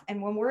off. And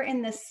when we're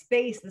in this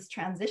space, this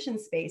transition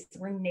space,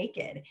 we're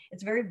naked.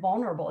 It's very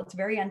vulnerable. It's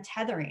very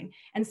untethering.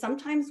 And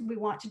sometimes we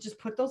want to just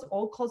put those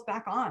old clothes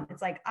back on.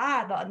 It's like,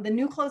 the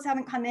new clothes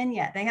haven't come in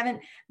yet. They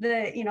haven't,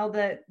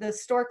 the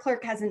store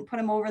clerk hasn't put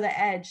them over the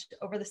edge,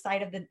 over the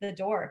side of the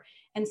door.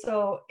 And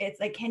so it's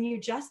like, can you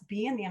just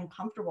be in the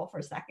uncomfortable for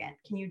a second?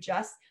 Can you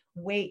just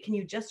wait? Can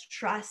you just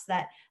trust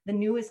that the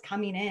new is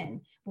coming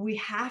in?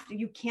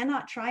 You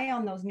cannot try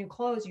on those new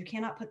clothes. You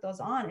cannot put those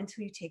on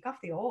until you take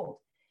off the old.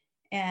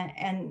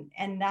 And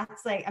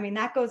that's like,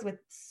 that goes with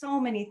so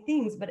many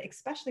things, but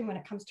especially when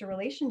it comes to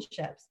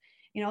relationships,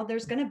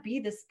 there's going to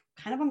be this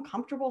kind of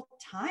uncomfortable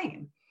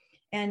time.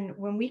 And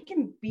when we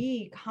can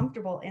be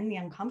comfortable in the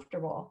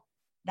uncomfortable,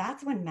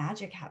 that's when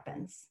magic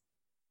happens.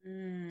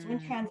 It's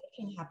when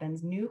transition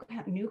happens.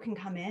 New can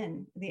come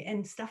in,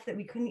 and stuff that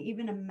we couldn't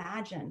even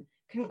imagine,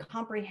 couldn't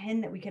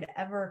comprehend that we could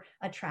ever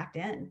attract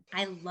in.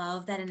 I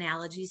love that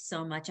analogy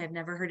so much. I've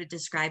never heard it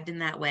described in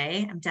that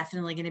way. I'm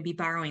definitely going to be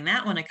borrowing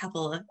that one a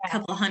couple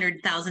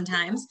 100,000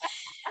 times.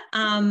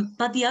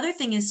 But the other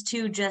thing is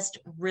too, just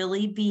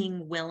really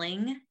being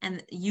willing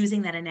and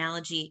using that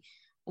analogy.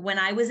 When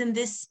I was in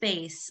this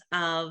space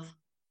of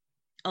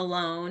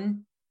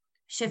alone,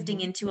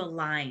 shifting into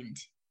aligned,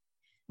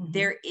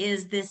 there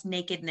is this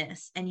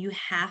nakedness, and you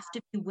have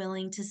to be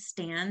willing to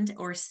stand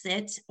or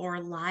sit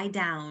or lie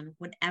down,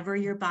 whatever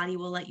your body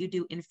will let you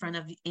do, in front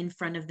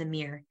of the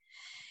mirror.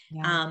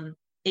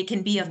 It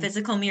can be a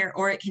physical mirror,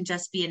 or it can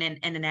just be an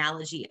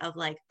analogy of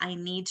like, I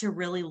need to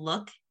really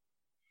look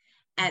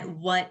at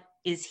what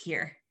is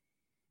here.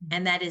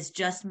 And that is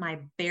just my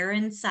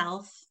barren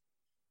self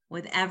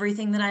with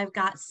everything that I've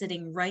got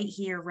sitting right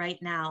here, right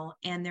now.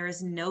 And there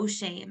is no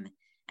shame.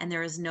 And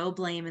there is no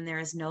blame, and there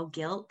is no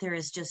guilt. There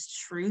is just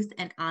truth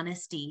and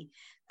honesty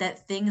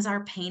that things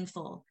are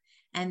painful,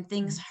 and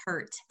things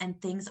hurt,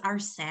 and things are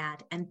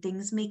sad, and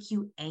things make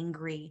you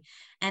angry,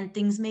 and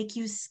things make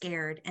you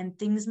scared, and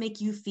things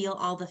make you feel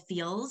all the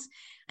feels.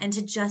 And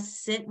to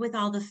just sit with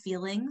all the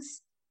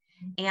feelings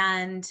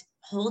and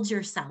hold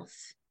yourself,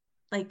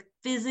 like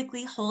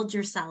physically hold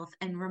yourself,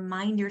 and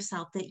remind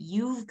yourself that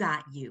you've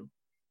got you.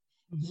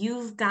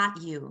 You've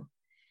got you.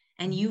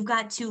 and you've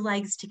got two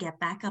legs to get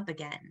back up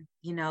again.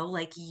 You know,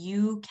 like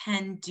you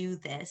can do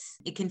this.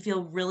 It can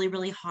feel really,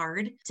 really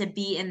hard to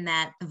be in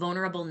that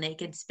vulnerable,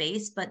 naked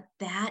space, but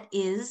that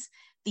is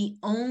the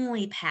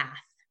only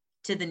path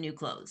to the new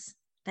clothes.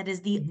 That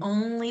is the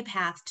only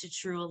path to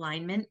true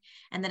alignment.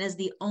 And that is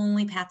the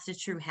only path to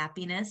true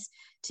happiness,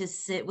 to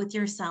sit with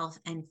yourself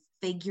and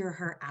figure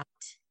her out.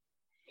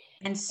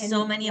 And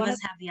so many of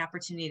us have the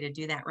opportunity to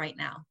do that right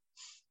now.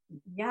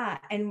 Yeah.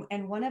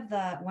 And one of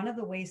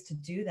the ways to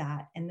do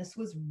that, and this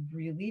was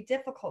really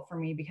difficult for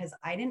me because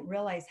I didn't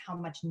realize how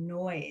much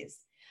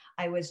noise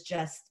I was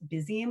just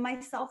busying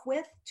myself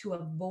with to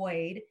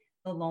avoid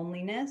the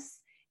loneliness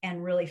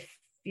and really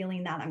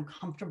feeling that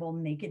uncomfortable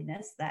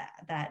nakedness that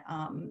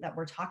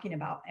we're talking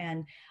about.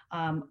 And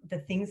the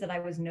things that I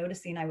was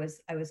noticing, I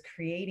was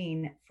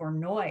creating for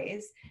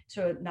noise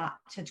to not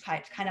to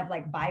kind of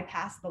like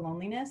bypass the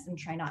loneliness and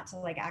try not to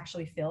like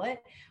actually feel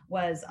it,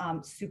 was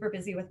super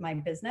busy with my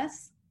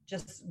business,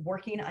 just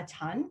working a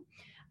ton,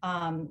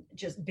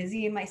 just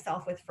busying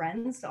myself with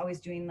friends, always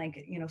doing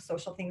like,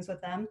 social things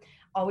with them,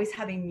 always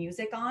having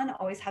music on,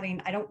 always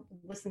having, I don't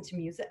listen to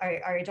music,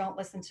 or I don't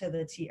listen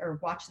to or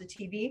watch the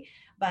TV,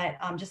 but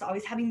just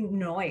always having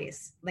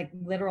noise, like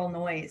literal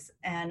noise,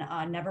 and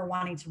never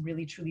wanting to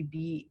really truly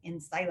be in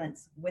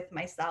silence with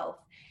myself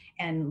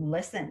and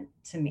listen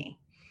to me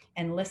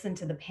and listen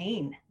to the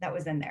pain that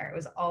was in there. It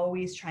was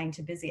always trying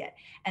to busy it.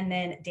 And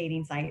then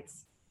dating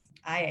sites.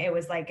 It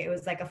was like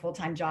a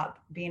full-time job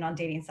being on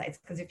dating sites,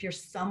 because if you're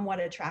somewhat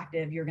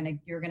attractive, you're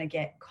gonna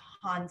get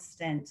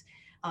constant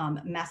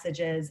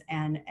messages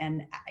and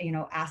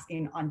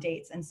asking on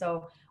dates. And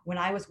so when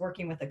I was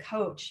working with a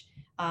coach,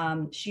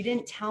 she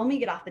didn't tell me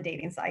get off the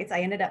dating sites.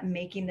 I ended up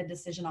making the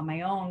decision on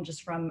my own,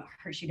 just from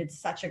her. She did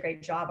such a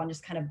great job on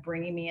just kind of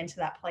bringing me into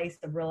that place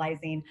of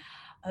realizing,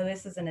 oh,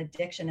 this is an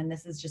addiction, and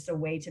this is just a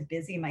way to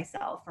busy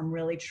myself from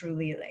really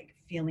truly like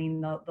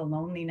feeling the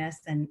loneliness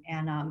and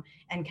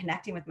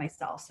connecting with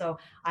myself. So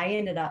I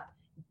ended up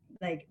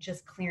like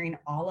just clearing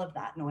all of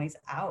that noise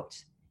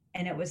out,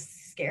 and it was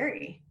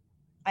scary.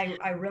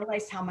 I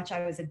realized how much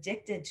I was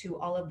addicted to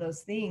all of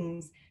those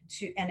things,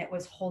 and it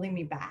was holding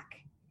me back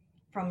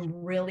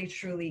from really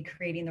truly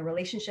creating the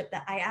relationship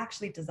that I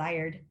actually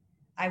desired.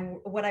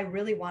 What I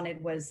really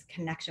wanted was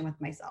connection with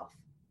myself.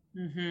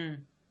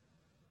 Mm-hmm.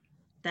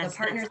 The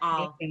partners,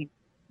 all.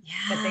 Yeah.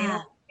 But they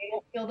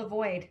don't fill the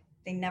void.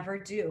 They never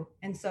do.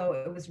 And so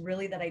it was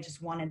really that I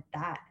just wanted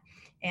that.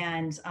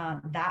 And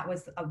that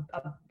was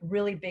a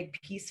really big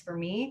piece for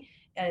me.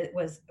 It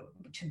was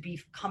to be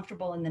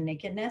comfortable in the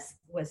nakedness,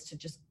 was to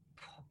just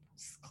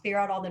clear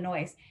out all the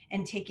noise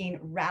and taking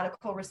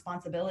radical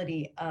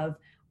responsibility of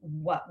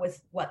what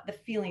the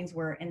feelings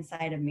were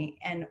inside of me.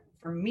 And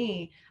for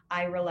me,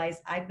 I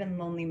realized I've been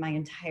lonely my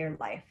entire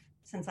life,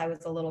 since I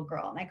was a little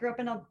girl. And I grew up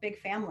in a big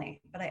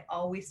family, but I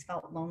always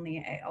felt lonely.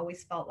 I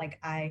always felt like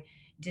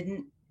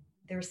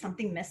there was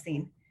something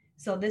missing.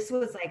 So this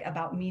was like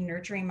about me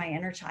nurturing my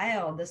inner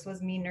child. This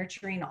was me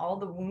nurturing all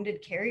the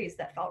wounded Carries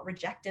that felt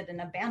rejected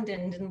and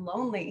abandoned and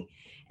lonely,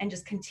 and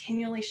just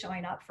continually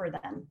showing up for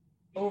them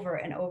over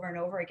and over and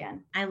over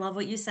again. I love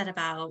what you said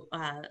about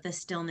the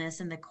stillness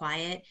and the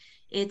quiet.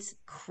 It's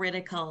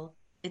critical.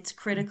 It's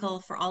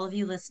critical for all of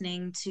you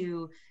listening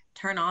to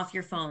turn off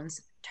your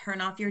phones, turn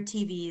off your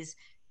TVs,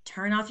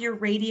 turn off your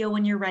radio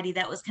when you're ready.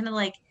 That was kind of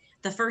like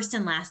the first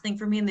and last thing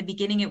for me. In the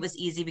beginning, it was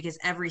easy because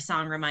every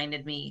song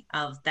reminded me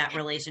of that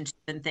relationship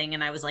and thing.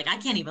 And I was like, I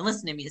can't even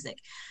listen to music.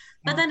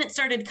 But then it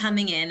started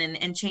coming in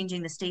and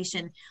changing the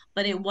station.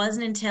 But it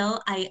wasn't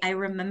until I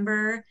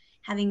remember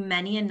having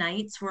many a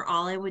nights where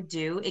all I would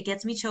do, it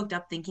gets me choked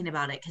up thinking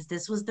about it, because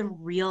this was the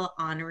real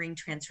honoring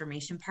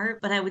transformation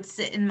part. But I would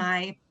sit in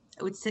my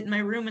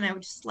room and I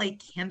would just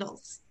light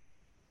candles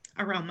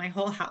around my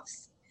whole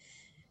house.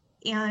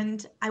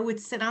 And I would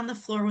sit on the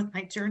floor with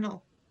my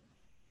journal,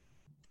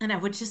 and I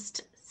would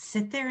just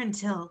sit there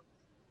until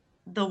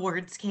the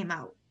words came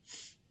out.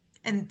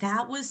 And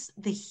that was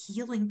the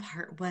healing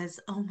part, was,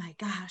 oh my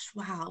gosh,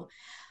 wow.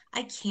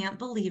 I can't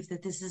believe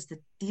that this is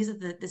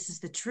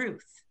the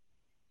truth,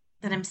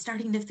 that I'm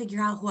starting to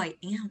figure out who I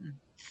am,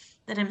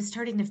 that I'm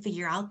starting to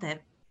figure out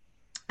that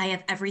I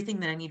have everything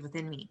that I need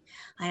within me.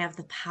 I have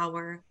the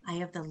power, I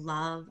have the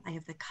love, I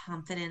have the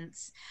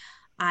confidence.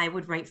 I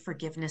would write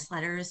forgiveness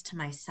letters to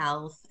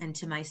myself and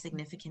to my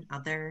significant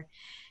other,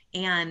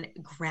 and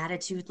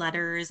gratitude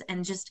letters,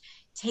 and just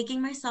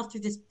taking myself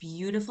through this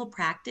beautiful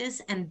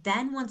practice. And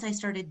then once I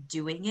started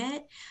doing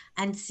it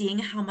and seeing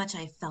how much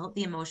I felt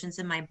the emotions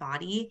in my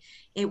body,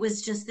 it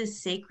was just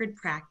this sacred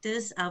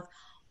practice of,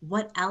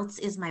 what else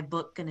is my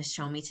book going to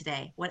show me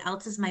today? What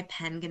else is my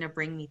pen going to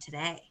bring me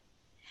today?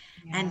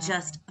 Yeah. And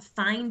just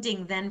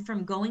finding, then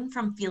from going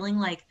from feeling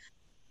like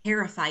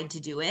terrified to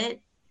do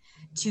it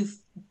to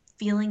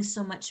feeling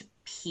so much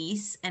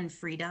peace and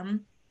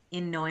freedom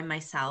in knowing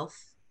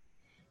myself.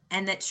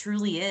 And that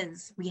truly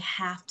is, we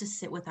have to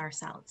sit with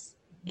ourselves.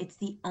 It's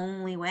the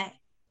only way.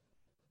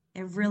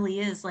 It really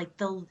is. Like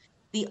the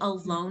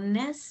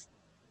aloneness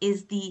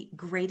is the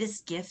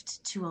greatest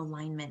gift to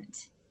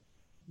alignment.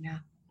 Yeah.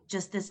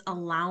 Just this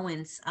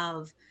allowance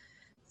of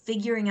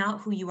figuring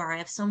out who you are. I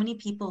have so many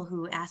people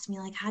who ask me,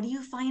 like, how do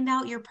you find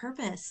out your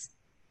purpose?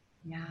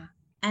 Yeah.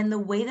 And the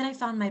way that I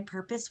found my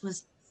purpose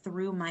was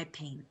through my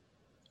pain.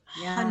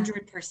 Yeah.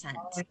 100%.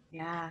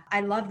 Yeah, I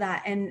love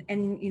that. And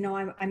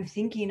I'm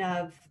thinking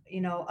of,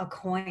 a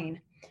coin.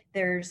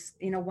 There's,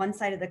 one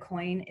side of the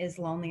coin is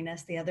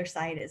loneliness, the other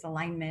side is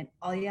alignment.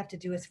 All you have to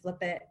do is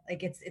flip it.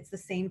 Like it's the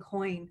same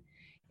coin.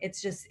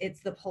 It's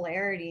the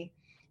polarity.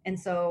 And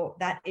so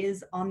that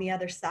is on the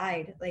other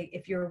side. Like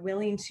if you're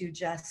willing to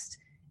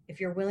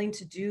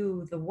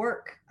do the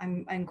work,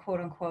 I'm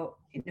quote unquote,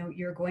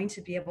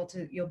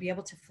 you'll be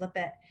able to flip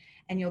it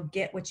and you'll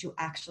get what you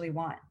actually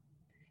want.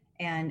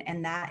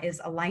 And that is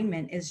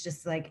alignment, is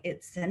just like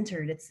it's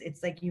centered.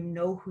 It's like,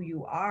 who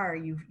you are.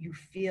 You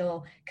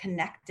feel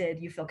connected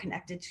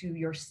to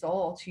your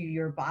soul, to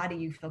your body.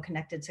 You feel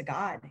connected to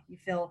God. You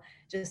feel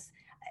just,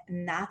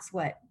 and that's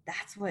what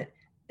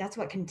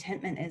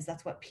contentment is.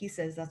 That's what peace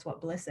is. That's what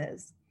bliss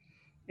is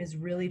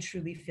really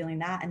truly feeling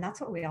that. And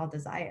that's what we all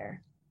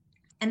desire.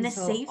 And And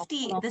so the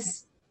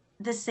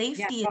yeah.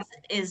 safety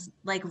is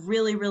like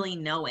really, really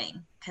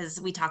knowing,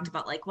 because we talked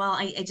about like, well,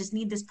 I just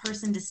need this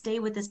person to stay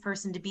with this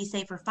person to be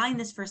safe, or find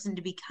this person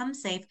to become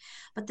safe.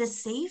 But the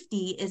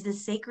safety is the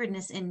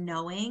sacredness in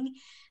knowing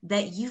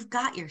that you've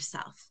got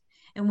yourself.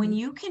 And when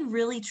you can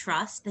really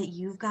trust that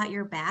you've got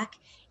your back,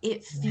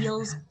 it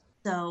feels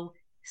so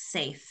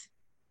safe.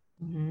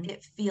 Mm-hmm.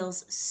 It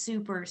feels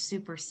super,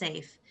 super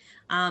safe.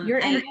 You're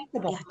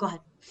invincible. Yeah, go ahead.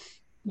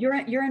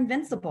 You're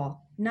invincible.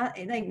 Not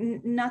like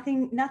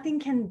nothing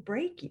can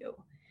break you,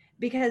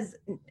 because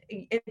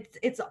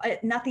it's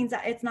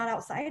not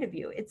outside of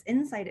you, it's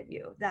inside of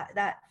you.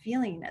 That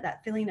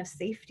feeling of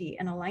safety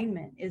and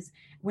alignment is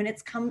when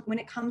it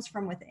comes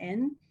from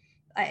within.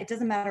 It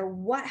doesn't matter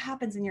what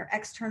happens in your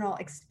external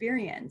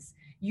experience,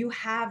 you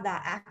have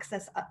that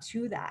access up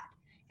to that.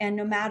 And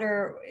no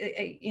matter,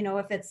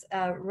 if it's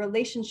a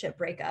relationship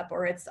breakup,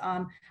 or it's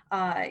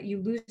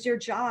you lose your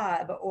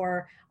job,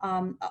 or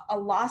a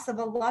loss of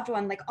a loved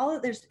one, like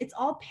it's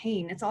all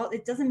pain.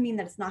 It doesn't mean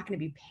that it's not going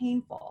to be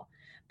painful,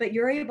 but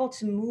you're able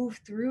to move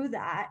through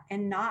that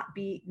and not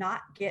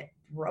get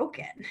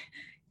broken,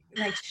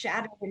 like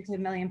shattered into a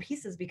million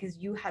pieces, because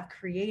you have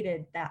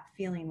created that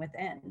feeling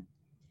within.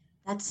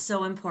 That's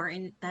so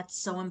important. That's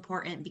so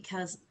important,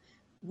 because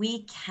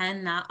we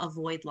cannot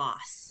avoid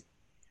loss.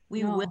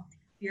 We will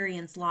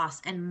experience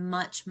loss, and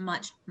much,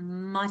 much,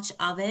 much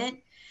of it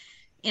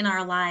in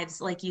our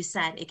lives. Like you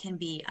said, it can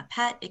be a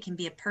pet, it can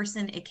be a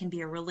person, it can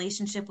be a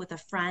relationship with a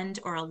friend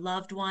or a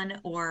loved one,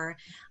 or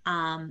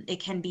it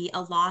can be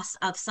a loss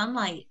of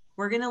sunlight.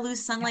 We're going to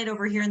lose sunlight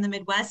over here in the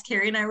Midwest.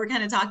 Carrie and I were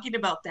kind of talking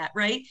about that,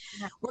 right?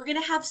 Yeah. We're going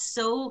to have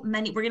so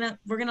many, we're going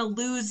to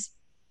lose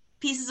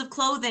pieces of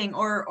clothing,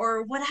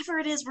 or whatever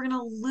it is. We're going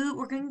to lose,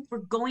 we're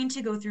going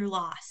to go through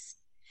loss.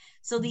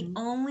 So the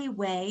only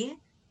way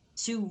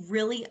to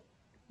really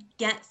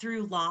get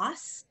through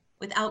loss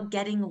without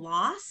getting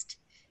lost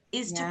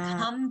is to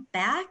come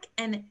back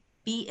and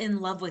be in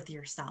love with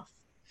yourself.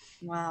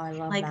 Wow, I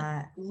love like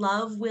that.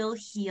 Love will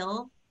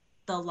heal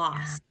the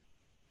loss.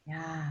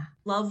 Yeah.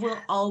 Love will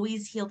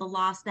always heal the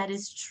loss. That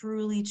is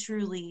truly,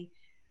 truly.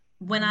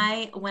 When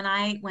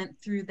I went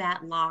through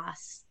that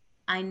loss,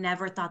 I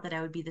never thought that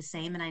I would be the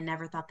same, and I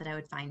never thought that I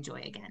would find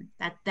joy again.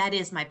 That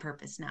is my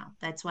purpose now.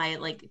 That's why,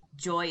 like,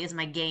 joy is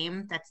my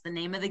game. That's the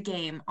name of the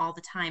game all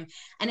the time.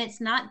 And it's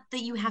not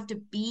that you have to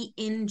be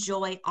in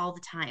joy all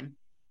the time.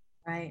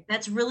 Right.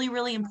 That's really,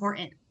 really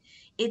important.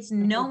 It's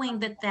knowing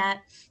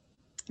that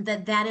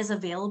is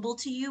available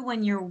to you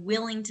when you're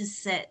willing to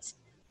sit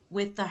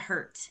with the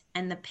hurt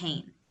and the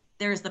pain.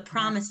 There's the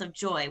promise of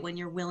joy when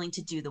you're willing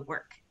to do the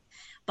work.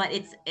 But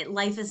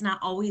life is not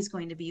always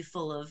going to be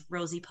full of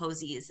rosy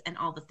posies and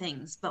all the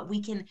things. But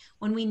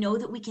when we know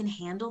that we can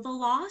handle the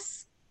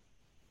loss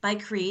by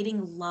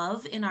creating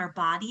love in our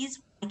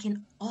bodies, I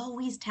can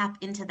always tap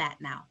into that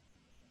now.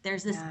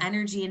 There's this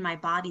energy in my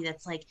body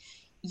that's like,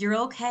 you're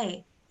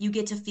okay. You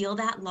get to feel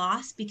that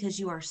loss because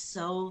you are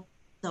so,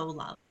 so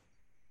loved.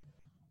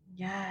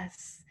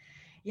 Yes.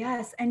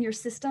 And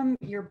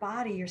your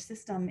body, your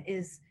system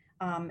is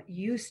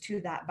used to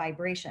that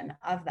vibration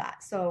of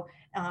that. So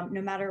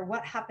no matter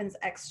what happens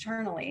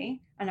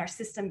externally, and our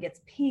system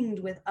gets pinged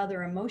with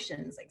other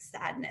emotions like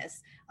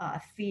sadness,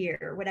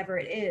 fear, whatever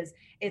it is,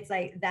 it's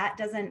like that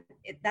doesn't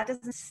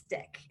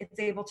stick. It's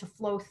able to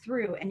flow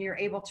through, and you're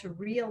able to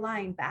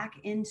realign back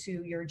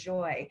into your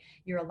joy,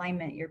 your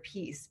alignment, your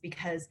peace,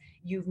 because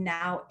you've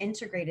now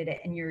integrated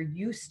it and you're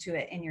used to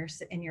it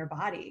in your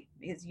body,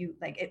 because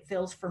it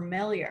feels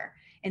familiar,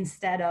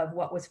 instead of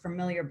what was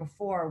familiar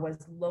before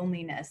was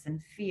loneliness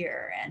and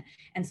fear.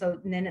 And so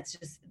then it's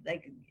just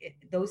like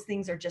those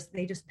things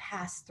they just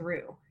pass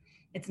through.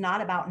 It's not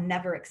about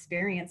never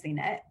experiencing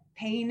it.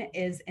 Pain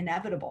is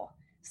inevitable.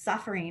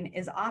 Suffering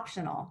is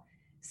optional.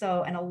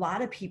 So, and a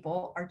lot of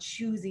people are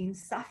choosing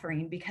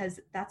suffering because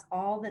that's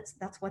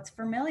what's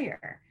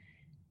familiar.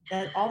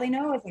 That all they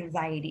know is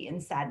anxiety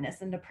and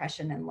sadness and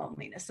depression and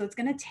loneliness. So it's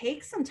going to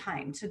take some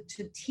time to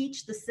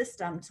teach the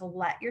system to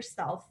let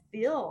yourself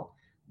feel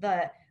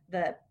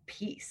the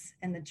peace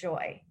and the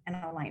joy and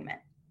alignment.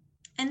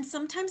 And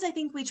sometimes I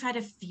think we try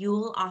to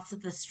fuel off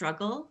of the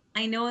struggle.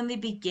 I know in the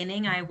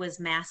beginning I was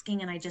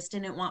masking and I just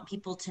didn't want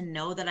people to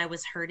know that I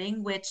was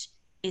hurting, which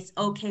it's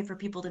okay for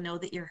people to know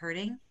that you're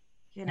hurting,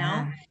 you know?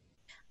 Yeah.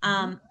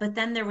 Mhm. But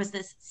then there was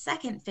this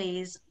second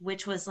phase,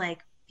 which was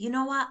like, you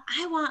know what?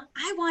 I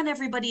want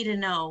everybody to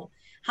know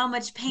how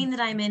much pain that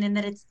I'm in and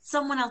that it's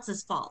someone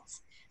else's fault.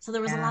 So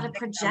there was a lot Yeah. of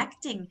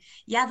projecting.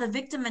 Yeah, the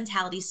victim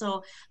mentality.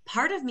 So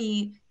part of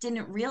me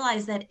didn't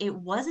realize that it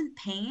wasn't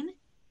pain,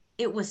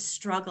 it was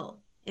struggle.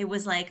 It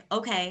was like,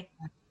 okay,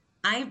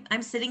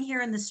 I'm sitting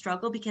here in the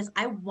struggle because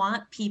I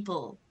want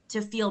people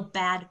to feel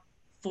bad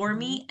for Mhm.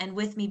 me and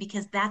with me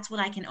because that's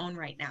what I can own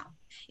right now.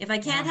 If I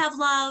can't Yeah. have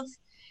love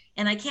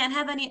and I can't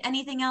have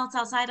anything else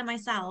outside of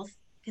myself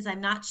because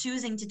I'm not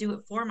choosing to do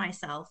it for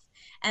myself,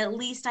 at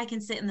least I can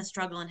sit in the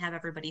struggle and have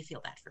everybody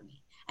feel bad for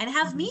me and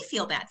have Mhm. me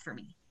feel bad for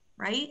me,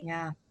 right?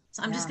 Yeah.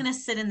 So I'm just Yeah. going to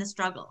sit in the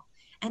struggle.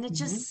 And it Mhm.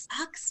 just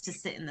sucks to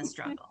sit in the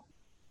struggle.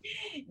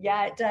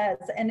 Yeah, it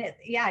does. And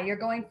yeah, you're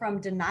going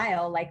from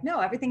denial, like, no,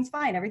 everything's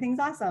fine, everything's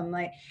awesome.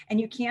 Like, and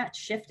you can't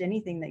shift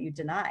anything that you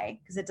deny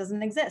because it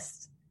doesn't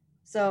exist.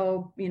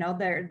 So,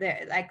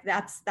 they're like,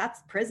 that's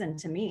prison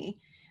to me,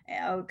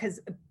 because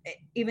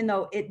even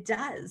though it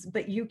does,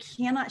 but you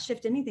cannot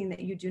shift anything that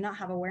you do not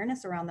have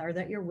awareness around or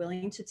that you're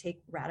willing to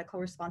take radical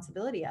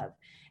responsibility of.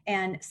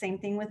 And same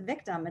thing with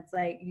victim. It's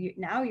like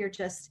now you're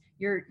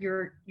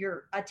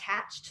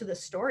attached to the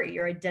story.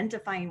 You're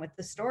identifying with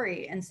the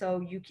story. And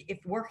so if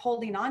we're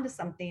holding on to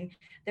something,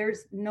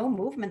 there's no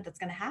movement that's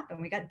going to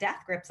happen. We got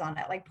death grips on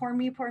it, like poor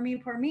me, poor me,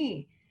 poor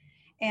me.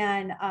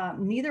 And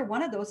neither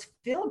one of those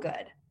feel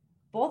good.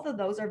 Both of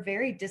those are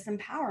very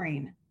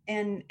disempowering.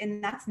 And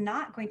that's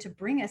not going to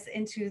bring us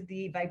into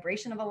the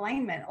vibration of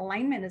alignment.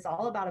 Alignment is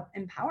all about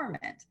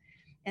empowerment.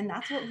 And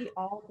that's what we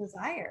all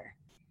desire.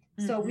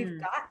 So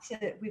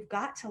Mm-hmm. we've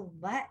got to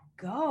let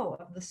go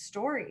of the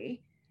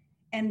story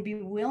and be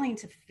willing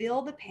to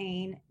feel the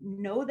pain,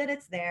 know that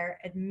it's there,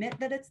 admit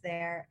that it's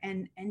there,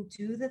 and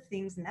do the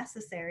things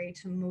necessary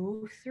to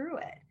move through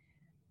it.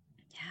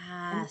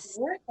 And it's Yes.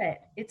 worth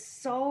it. It's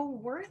so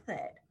worth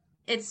it.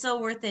 It's so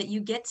worth it. You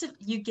get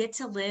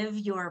to live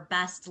your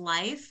best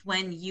life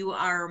when you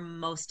are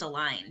most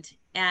aligned.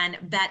 And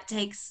that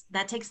takes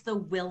the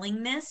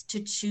willingness to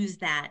choose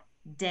that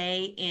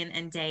day in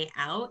and day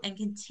out and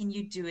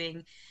continue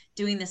doing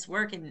this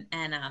work.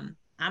 And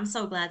I'm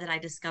so glad that I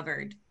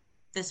discovered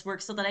this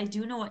work so that I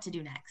do know what to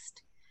do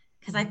next.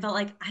 Because I Mhm. felt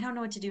like I don't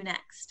know what to do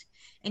next.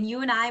 And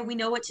you and I, we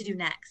know what to do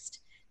next.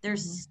 Mhm.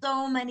 There's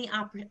so many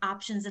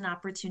options and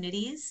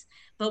opportunities,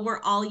 but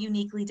we're all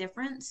uniquely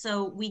different.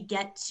 So we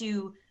get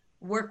to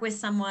work with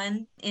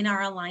someone in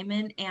our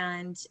alignment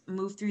and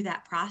move through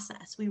that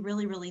process. We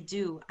really, really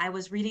do. I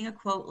was reading a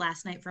quote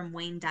last night from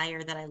Wayne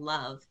Dyer that I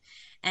love,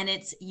 and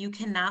it's, you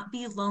cannot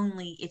be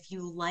lonely if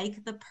you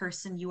like the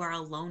person you are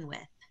alone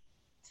with.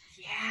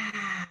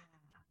 Yeah.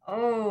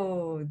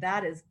 Oh,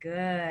 that is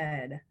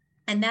good.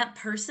 And that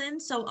person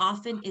so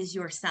often is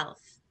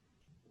yourself.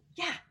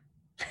 Yeah.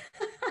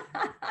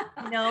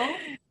 You know,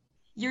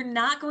 you're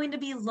not going to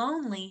be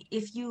lonely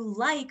if you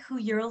like who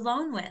you're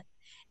alone with.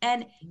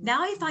 And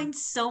now I find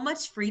so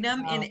much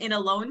freedom in Wow.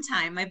 alone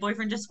time. My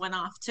boyfriend just went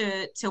off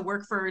to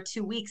work for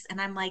 2 weeks, and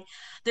I'm like,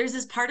 there's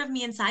this part of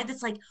me inside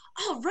that's like,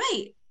 oh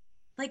right,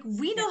 like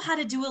we Yeah. know how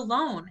to do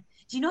alone.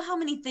 Do you know how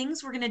many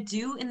things we're gonna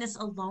do in this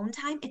alone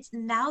time? It's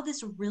now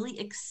this really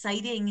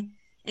exciting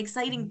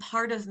Mhm.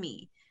 part of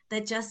me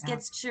that just Yeah.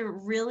 gets to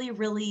really,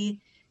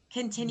 really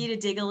continue to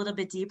dig a little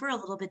bit deeper, a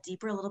little bit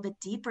deeper, a little bit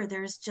deeper.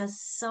 There's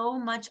just so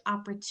much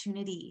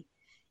opportunity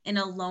in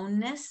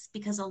aloneness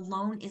because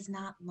alone is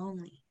not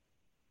lonely.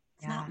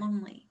 It's not Yeah.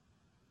 lonely.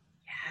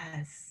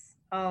 Yes.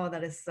 Oh,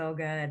 that is so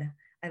good.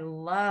 I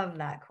love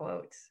that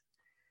quote.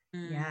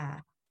 Mm,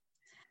 Yeah.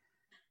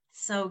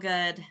 so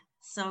good.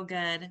 So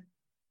good.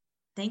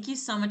 Thank you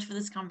so much for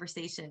this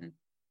conversation.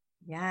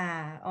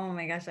 Yeah. Oh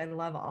my gosh, I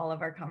love all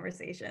of our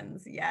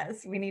conversations.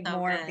 Yes, we need So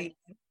more of good.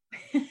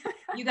 these.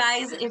 You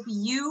guys, if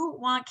you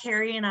want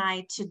Carrie and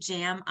I to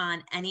jam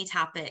on any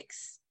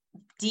topics,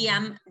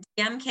 DM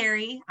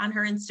Carrie on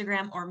her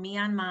Instagram or me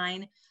on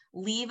mine.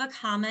 Leave a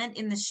comment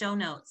in the show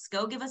notes.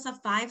 Go give us a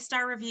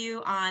 5-star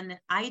review on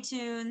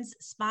iTunes,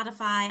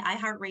 Spotify,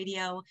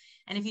 iHeartRadio.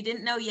 And if you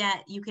didn't know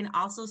yet, you can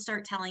also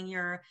start telling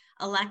your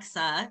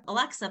Alexa,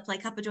 play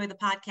Cup of Joy the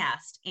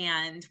podcast.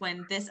 And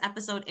when this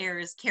episode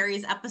airs,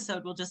 Carrie's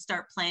episode will just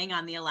start playing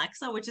on the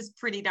Alexa, which is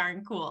pretty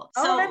darn cool.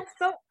 Oh, So that's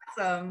so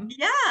awesome.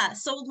 yeah.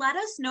 So let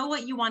us know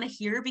what you want to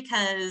hear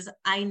because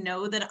I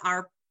know that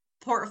our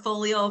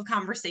portfolio of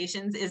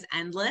conversations is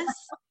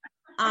endless.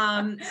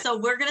 So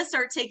we're gonna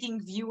start taking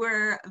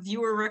viewer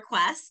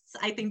requests.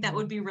 I think that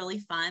would be really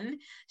fun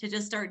to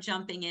just start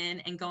jumping in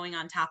and going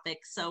on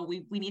topics. So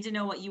we need to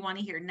know what you want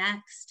to hear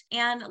next.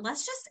 And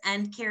let's just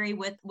end, Carrie,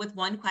 with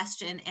one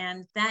question,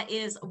 and that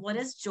is, what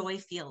does joy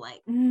feel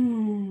like?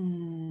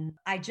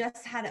 I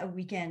just had a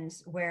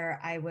weekend where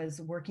I was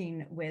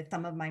working with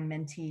some of my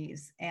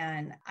mentees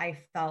and I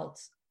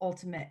felt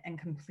ultimate and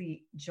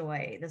complete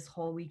joy this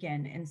whole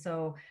weekend. And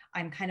so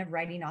I'm kind of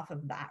writing off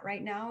of that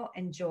right now.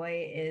 And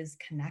joy is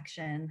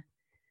connection.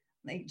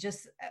 Like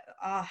just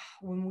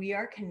when we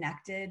are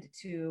connected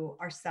to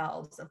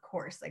ourselves, of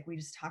course, like we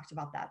just talked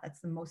about that,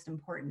 that's the most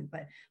important.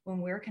 But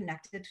when we're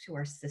connected to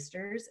our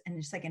sisters and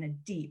just like in a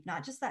deep,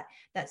 not just that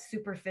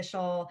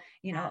superficial,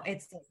 you know,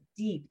 it's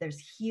deep, there's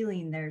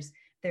healing, there's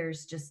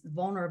just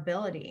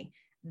vulnerability.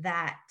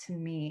 That to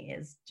me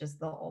is just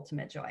the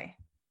ultimate joy.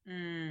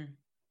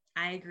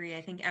 I agree.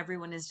 I think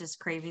everyone is just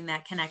craving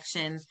that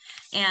connection.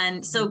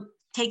 And so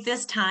take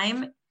this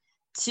time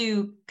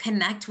to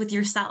connect with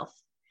yourself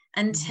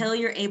until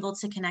you're able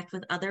to connect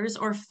with others,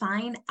 or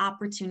find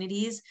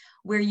opportunities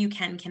where you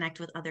can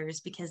connect with others,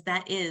 because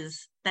that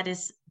is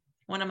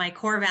one of my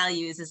core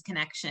values, is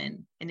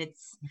connection. And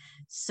it's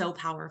so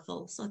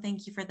powerful. So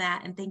thank you for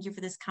that. And thank you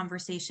for this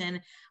conversation.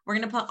 We're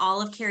going to put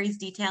all of Carrie's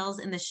details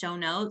in the show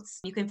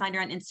notes. You can find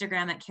her on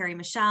Instagram at Carrie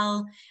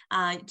Michelle.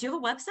 Do you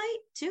have a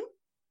website too?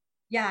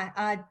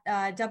 Yeah,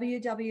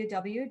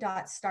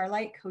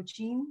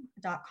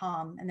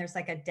 www.starlightcoaching.com. And there's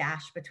like a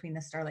dash between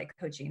the Starlight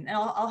Coaching. And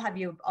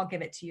I'll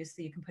give it to you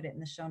so you can put it in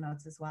the show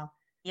notes as well.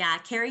 Yeah,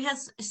 Carrie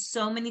has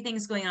so many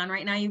things going on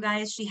right now, you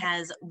guys. She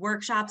has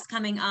workshops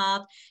coming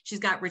up. She's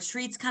got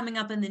retreats coming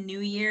up in the new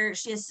year.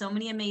 She has so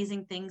many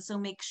amazing things. So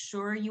make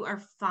sure you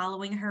are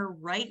following her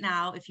right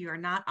now if you are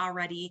not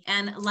already.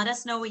 And let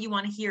us know what you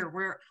want to hear.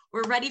 We're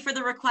ready for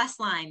the request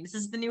line. This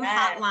is the new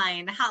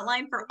hotline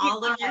for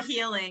all of your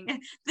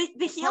healing. The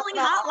healing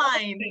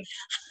hotline.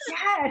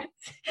 Yes,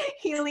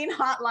 healing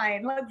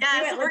hotline. Let's do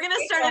it. We're gonna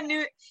start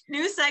a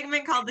new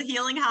segment called the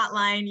healing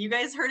hotline. You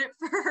guys heard it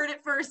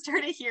first,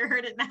 heard it here,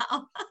 heard it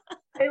now.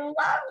 I love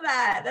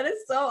that. That is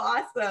so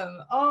awesome.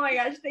 Oh my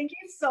gosh. Thank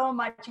you so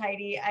much,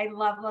 Heidi. I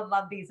love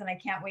these, and I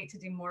can't wait to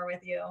do more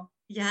with you.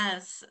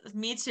 Yes,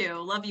 me too.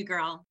 Love you,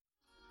 girl.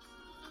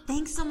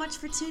 Thanks so much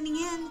for tuning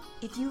in.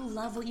 If you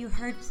love what you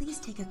heard, please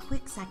take a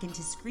quick second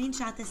to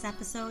screenshot this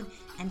episode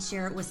and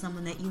share it with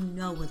someone that you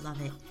know would love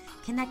it.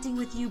 Connecting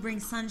with you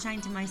brings sunshine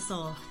to my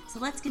soul. So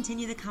let's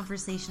continue the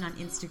conversation on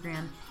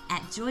Instagram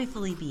at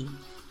JoyfullyBe.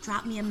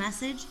 Drop me a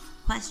message,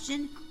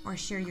 question, or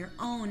share your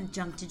own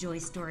Junk to Joy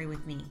story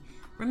with me.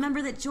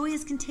 Remember that joy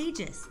is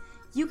contagious.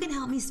 You can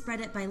help me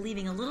spread it by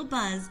leaving a little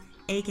buzz,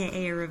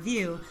 aka a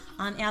review,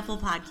 on Apple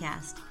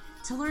Podcast.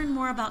 To learn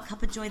more about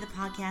Cup of Joy the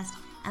podcast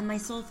and my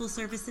soulful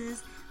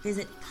services,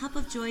 visit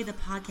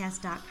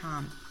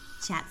cupofjoythepodcast.com.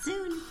 Chat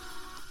soon.